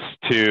officials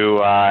to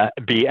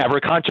be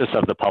ever conscious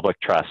of the public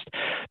trust.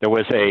 There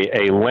was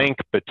a link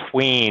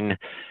between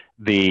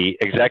the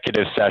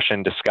executive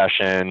session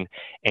discussion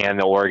and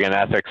the Oregon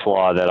ethics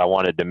law that I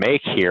wanted to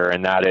make here,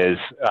 and that is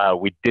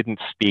we didn't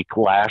speak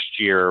last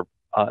year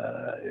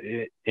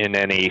in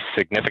any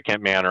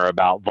significant manner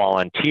about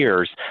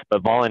volunteers,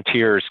 but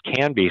volunteers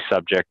can be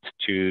subject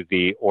to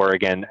the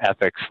Oregon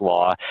ethics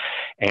law,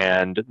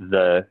 and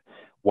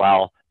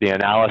while the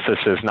analysis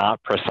is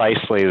not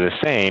precisely the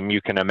same,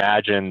 you can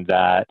imagine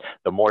that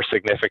the more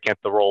significant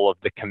the role of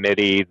the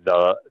committee,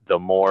 the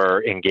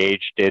more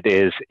engaged it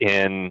is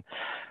in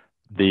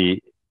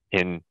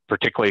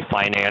particularly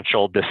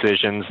financial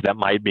decisions that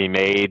might be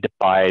made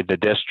by the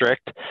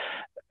district,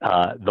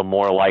 the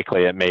more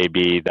likely it may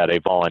be that a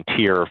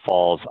volunteer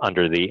falls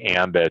under the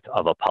ambit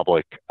of a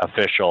public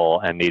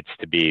official and needs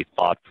to be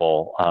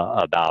thoughtful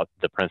about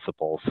the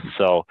principles.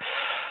 So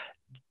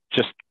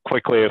just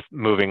quickly,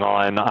 moving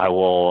on, I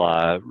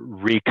will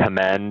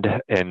recommend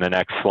in the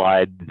next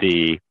slide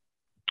the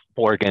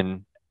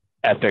Oregon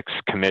Ethics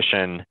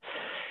Commission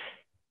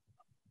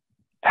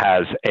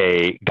has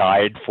a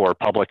guide for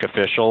public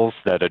officials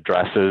that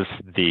addresses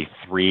the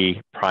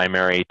 3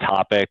 primary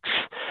topics: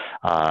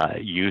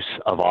 use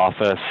of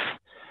office,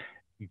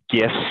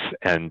 gifts,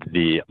 and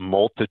the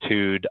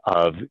multitude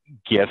of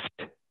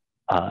gift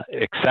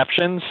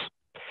exceptions,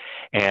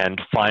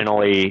 and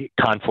finally,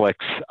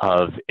 conflicts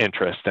of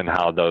interest and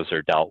how those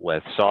are dealt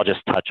with. So I'll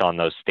just touch on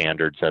those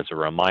standards as a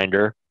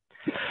reminder.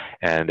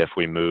 And if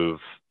we move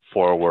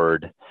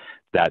forward,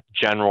 that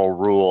general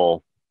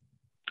rule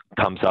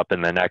comes up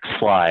in the next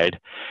slide,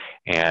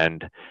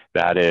 and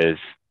that is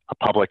a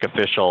public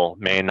official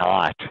may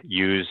not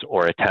use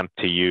or attempt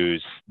to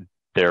use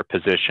their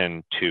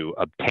position to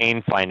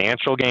obtain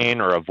financial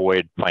gain or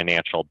avoid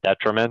financial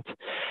detriment.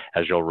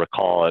 As you'll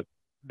recall,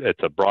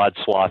 it's a broad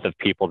swath of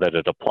people that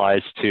it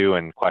applies to,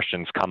 and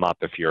questions come up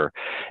if you're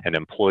an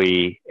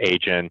employee,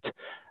 agent,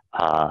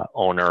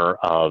 owner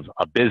of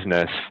a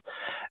business,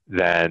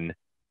 then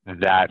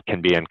that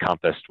can be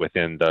encompassed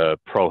within the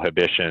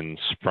prohibitions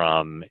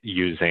from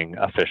using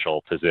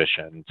official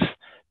positions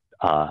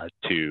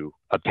to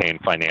obtain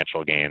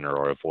financial gain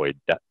or avoid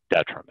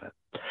detriment.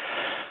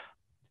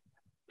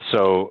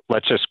 So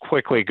let's just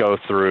quickly go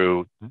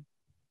through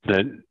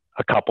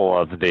a couple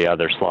of the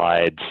other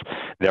slides.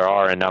 there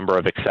are a number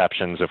of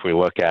exceptions. If we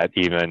look at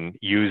even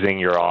using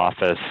your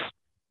office,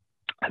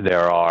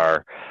 there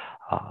are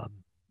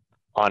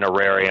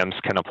honorariums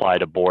can apply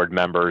to board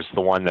members.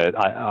 The one that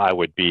I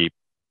would be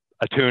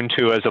attuned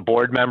to as a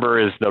board member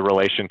is the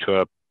relation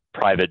to a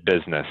private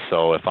business.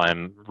 So if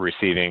I'm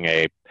receiving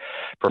a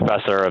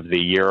Professor of the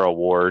Year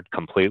award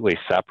completely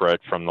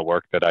separate from the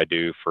work that I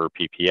do for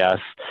PPS,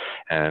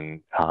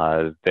 and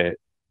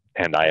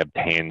I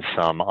obtain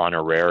some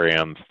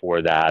honorarium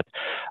for that,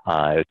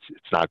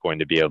 it's not going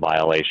to be a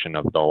violation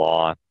of the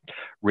law.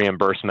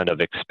 Reimbursement of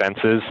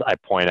expenses, I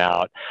point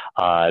out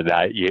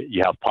that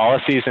you have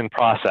policies and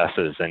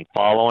processes, and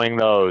following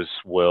those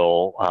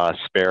will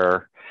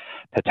spare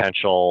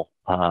potential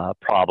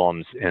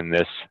problems in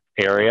this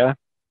area.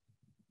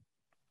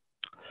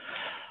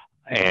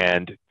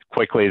 And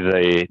quickly,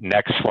 the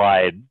next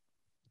slide,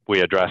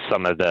 we address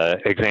some of the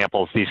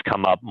examples. These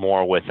come up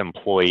more with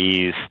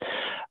employees,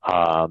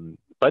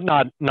 but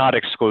not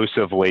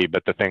exclusively,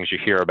 but the things you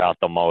hear about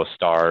the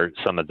most are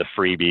some of the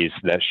freebies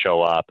that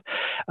show up.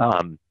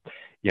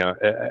 You know,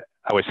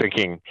 I was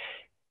thinking,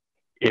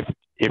 if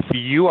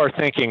you are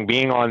thinking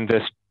being on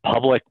this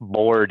public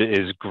board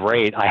is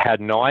great, I had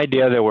no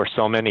idea there were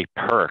so many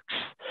perks,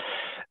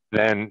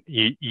 then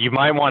you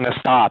might want to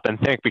stop and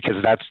think, because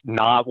that's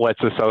not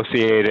what's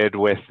associated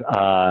with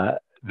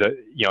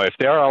you know, if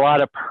there are a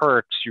lot of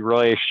perks, you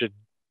really should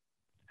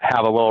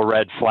have a little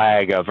red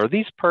flag of, are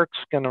these perks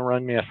going to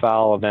run me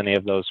afoul of any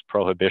of those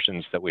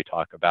prohibitions that we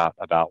talk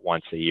about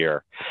once a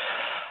year?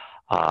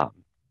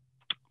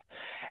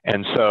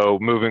 And so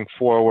moving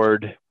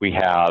forward, we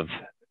have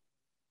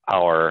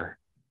our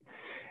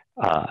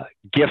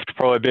gift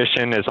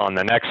prohibition is on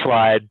the next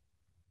slide.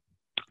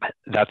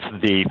 That's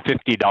the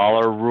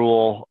 $50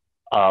 rule.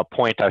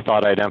 Point I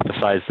thought I'd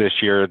emphasize this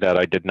year that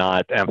I did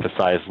not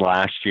emphasize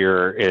last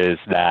year is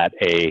that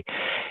a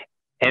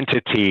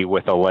entity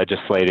with a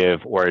legislative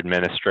or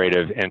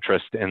administrative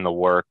interest in the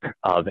work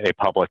of a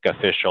public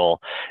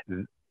official,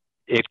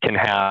 it can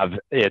have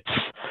its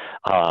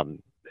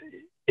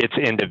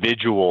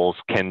individuals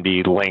can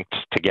be linked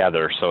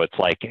together. So it's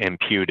like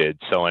imputed.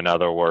 So in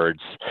other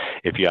words,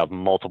 if you have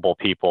multiple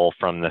people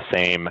from the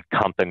same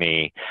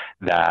company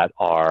that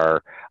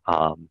are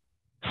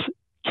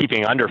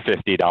keeping under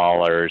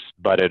 $50,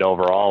 but it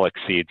overall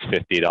exceeds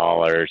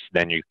 $50,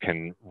 then you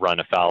can run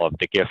afoul of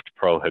the gift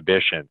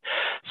prohibition.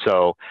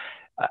 So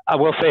I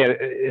will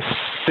say,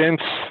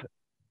 since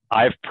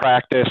I've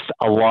practiced,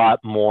 a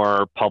lot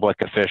more public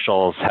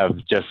officials have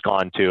just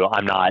gone to,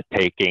 I'm not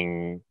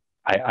taking,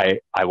 I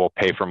will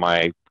pay for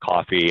my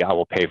coffee, I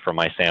will pay for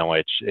my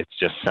sandwich. It's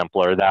just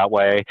simpler that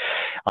way.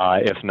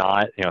 If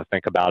not, you know,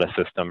 think about a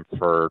system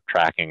for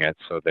tracking it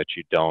so that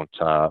you don't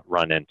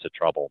run into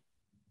trouble.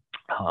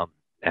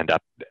 End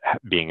up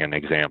being an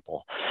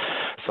example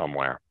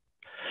somewhere.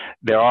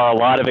 There are a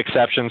lot of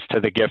exceptions to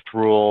the gift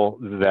rule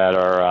that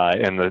are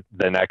in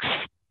the next,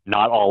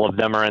 not all of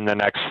them are in the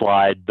next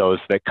slide. Those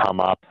that come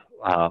up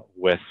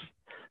with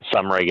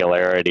some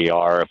regularity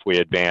are, if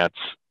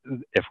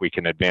we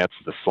can advance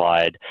the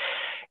slide.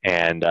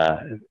 And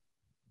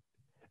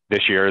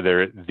this year,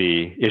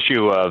 the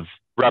issue of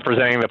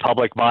representing the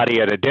public body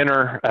at a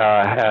dinner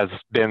has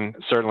been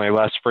certainly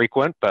less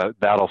frequent, but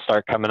that'll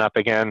start coming up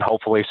again,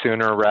 hopefully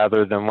sooner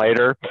rather than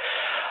later.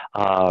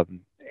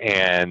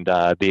 And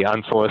the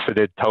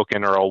unsolicited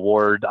token or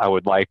award, I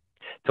would like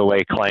to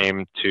lay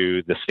claim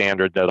to the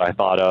standard that I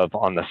thought of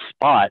on the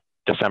spot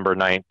December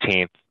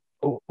 19th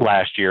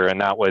last year,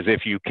 and that was,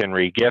 if you can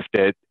re-gift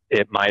it,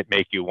 it might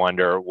make you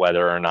wonder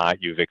whether or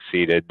not you've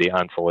exceeded the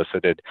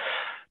unsolicited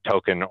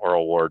token or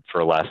award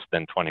for less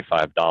than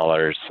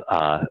 $25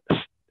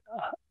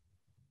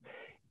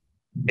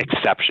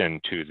 exception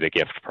to the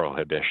gift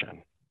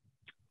prohibition.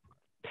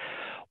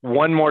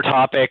 One more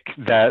topic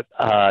that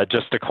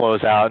just to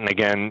close out, and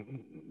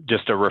again,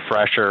 just a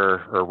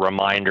refresher or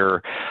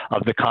reminder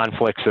of the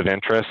conflicts of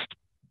interest,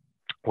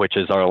 which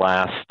is our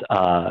last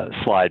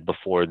slide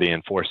before the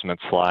enforcement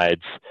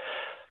slides.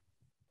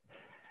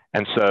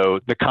 And so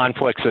the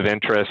conflicts of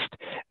interest,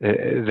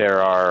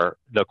 there are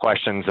the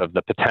questions of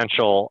the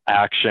potential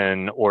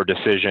action or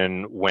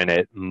decision when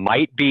it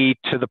might be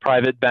to the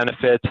private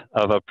benefit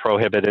of a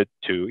prohibited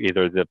to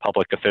either the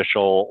public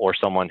official or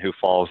someone who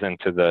falls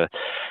into the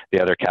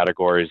other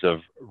categories of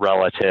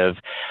relative,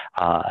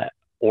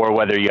 or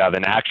whether you have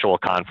an actual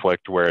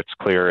conflict where it's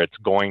clear it's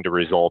going to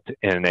result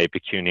in a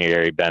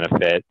pecuniary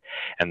benefit.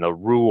 And the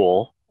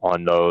rule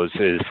on those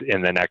is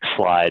in the next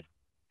slide.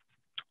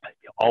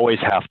 Always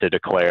have to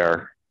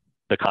declare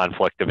the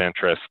conflict of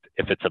interest.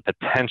 If it's a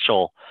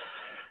potential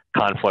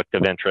conflict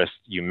of interest,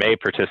 you may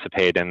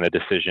participate in the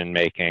decision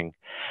making.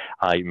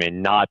 You may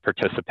not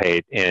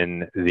participate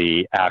in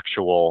the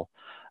actual,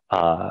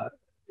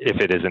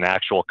 if it is an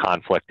actual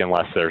conflict,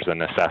 unless there's a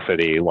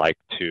necessity like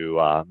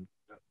to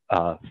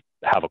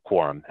have a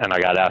quorum. And I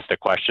got asked a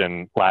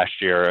question last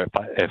year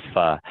if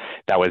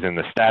that was in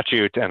the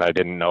statute, and I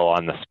didn't know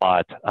on the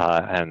spot.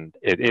 And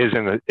it is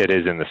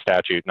in the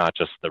statute, not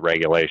just the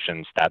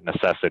regulations. That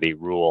necessity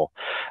rule,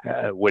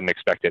 wouldn't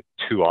expect it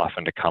too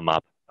often to come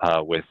up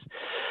with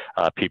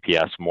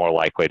PPS more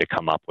likely to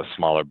come up with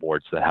smaller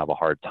boards that have a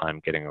hard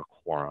time getting a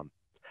quorum.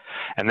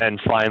 And then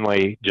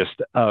finally,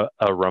 just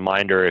a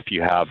reminder, if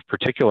you have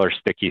particular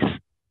sticky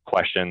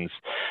questions,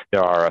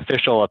 there are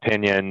official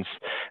opinions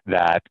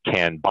that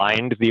can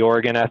bind the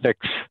Oregon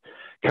Ethics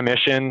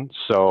Commission.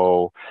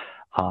 So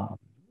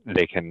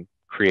they can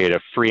create a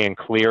free and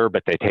clear,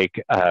 but they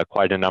take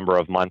quite a number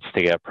of months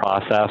to get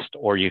processed,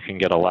 or you can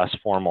get a less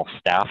formal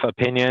staff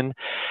opinion.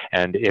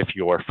 And if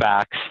your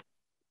facts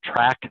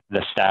track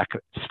the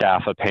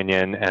staff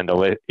opinion and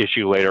the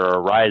issue later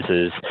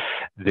arises,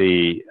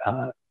 the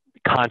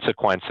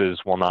consequences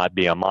will not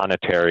be a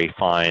monetary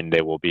fine.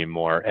 They will be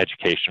more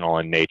educational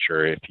in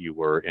nature if you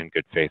were in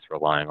good faith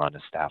relying on a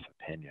staff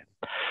opinion.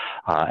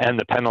 And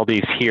the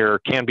penalties here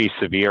can be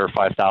severe,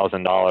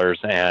 $5,000,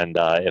 and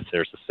if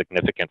there's a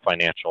significant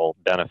financial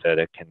benefit,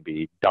 it can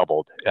be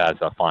doubled as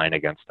a fine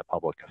against a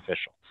public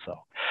official. So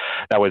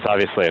that was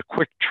obviously a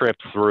quick trip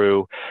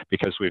through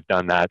because we've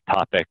done that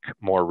topic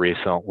more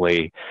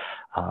recently,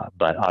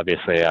 but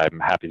obviously I'm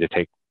happy to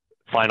take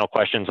final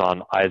questions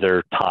on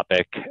either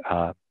topic.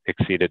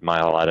 Exceeded my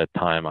allotted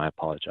time. I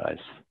apologize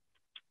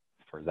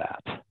for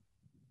that. I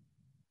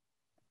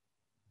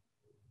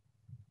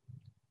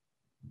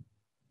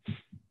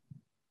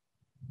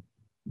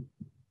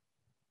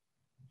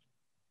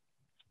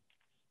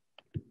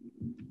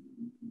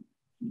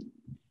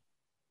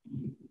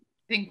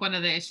think one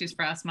of the issues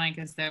for us, Mike,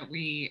 is that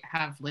we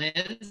have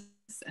Liz,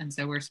 and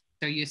so we're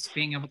so used to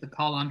being able to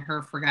call on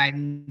her for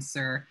guidance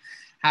or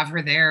have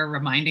her there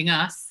reminding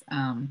us.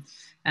 And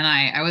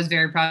I was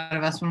very proud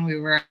of us when we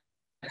were at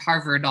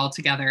Harvard all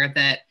together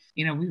that,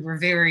 you know, we were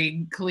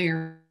very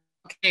clear.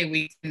 Okay,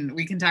 we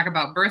can talk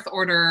about birth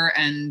order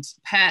and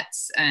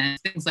pets and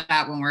things like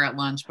that when we're at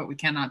lunch, but we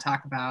cannot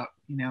talk about,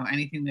 you know,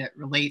 anything that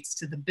relates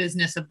to the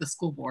business of the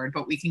school board,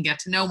 but we can get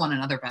to know one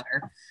another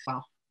better.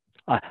 Wow.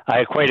 I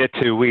equate it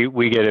to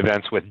we get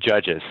events with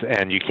judges,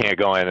 and you can't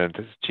go in and,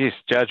 geez,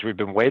 Judge, we've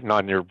been waiting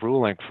on your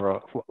ruling for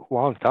a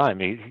long time.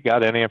 You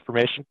got any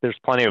information? There's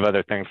plenty of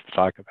other things to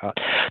talk about.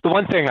 The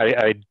one thing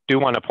I do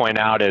want to point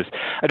out is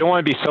I don't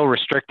want to be so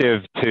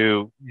restrictive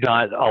to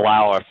not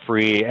allow a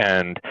free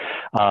and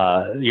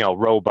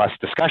robust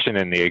discussion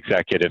in the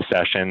executive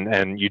session.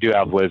 And you do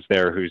have Liz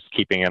there who's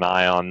keeping an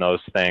eye on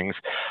those things,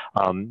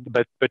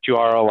 but you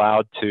are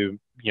allowed to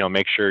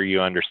make sure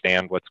you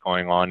understand what's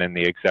going on in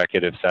the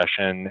executive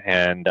session.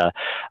 And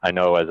I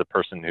know as a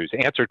person who's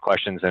answered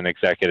questions in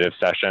executive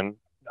session,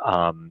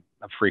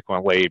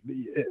 frequently,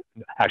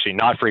 actually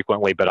not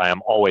frequently, but I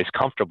am always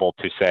comfortable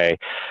to say,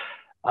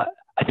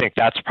 I think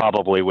that's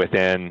probably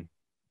within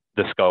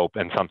the scope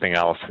and something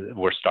else,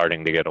 we're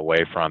starting to get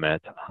away from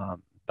it.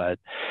 But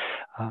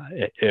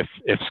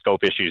if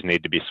scope issues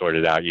need to be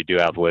sorted out, you do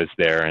have Liz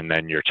there, and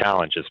then your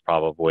challenge is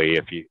probably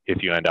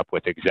if you end up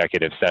with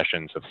executive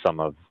sessions of some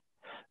of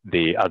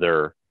the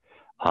other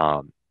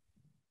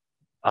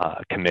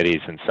committees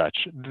and such,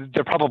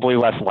 they're probably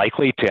less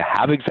likely to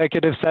have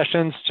executive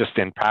sessions just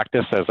in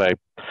practice as I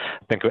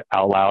think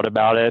out loud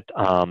about it.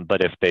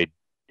 But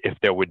if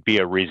there would be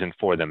a reason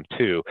for them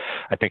too,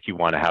 I think you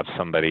want to have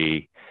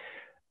somebody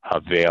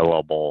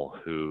available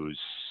who's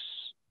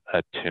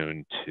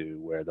attuned to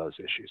where those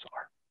issues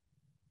are.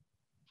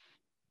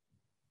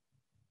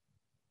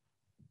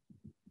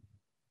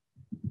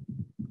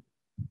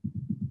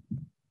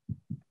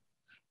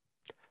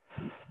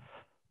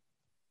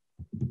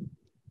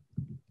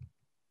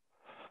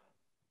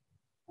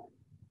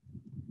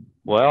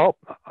 Well,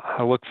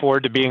 I look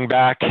forward to being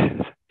back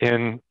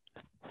in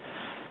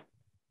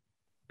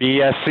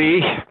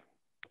BSC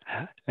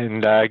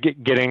and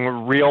getting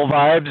real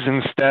vibes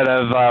instead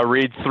of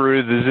read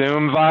through the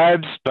Zoom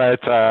vibes, but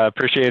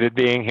appreciated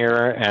being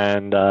here.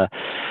 And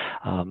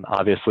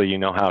obviously, you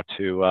know how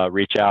to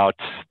reach out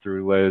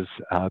through Liz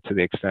to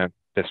the extent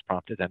this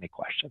prompted any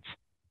questions.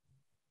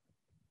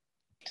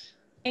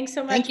 Thanks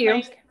so much, Thank you.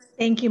 Mike.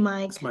 Thank you,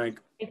 Mike. Thanks,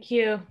 Mike. Thank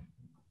you.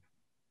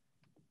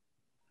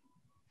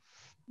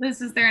 Liz,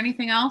 is there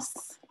anything else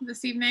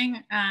this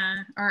evening?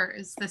 Or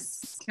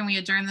can we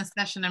adjourn this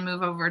session and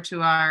move over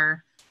to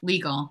our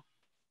legal?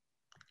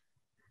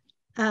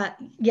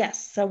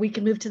 Yes, so we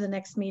can move to the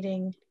next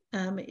meeting.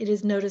 It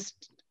is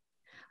noticed,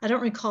 I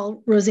don't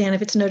recall, Roseanne,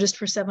 if it's noticed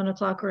for 7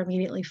 o'clock or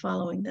immediately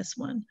following this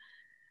one,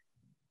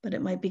 but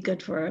it might be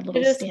good for a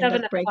little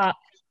stand-up break.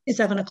 It's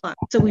 7 o'clock.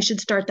 So we should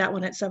start that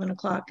one at 7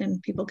 o'clock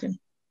and people can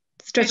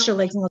stretch their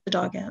legs and let the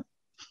dog out.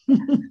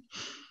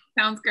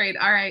 Sounds great.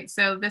 All right,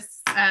 so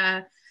this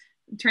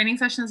training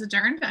session is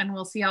adjourned, and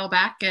we'll see y'all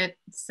back at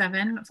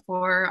 7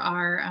 for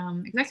our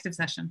executive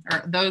session,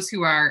 or those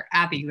who are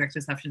at the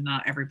executive session,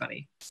 not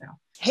everybody. So,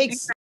 Hey,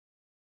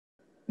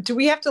 do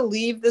we have to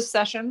leave this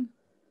session?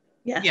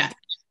 Yes. Yeah.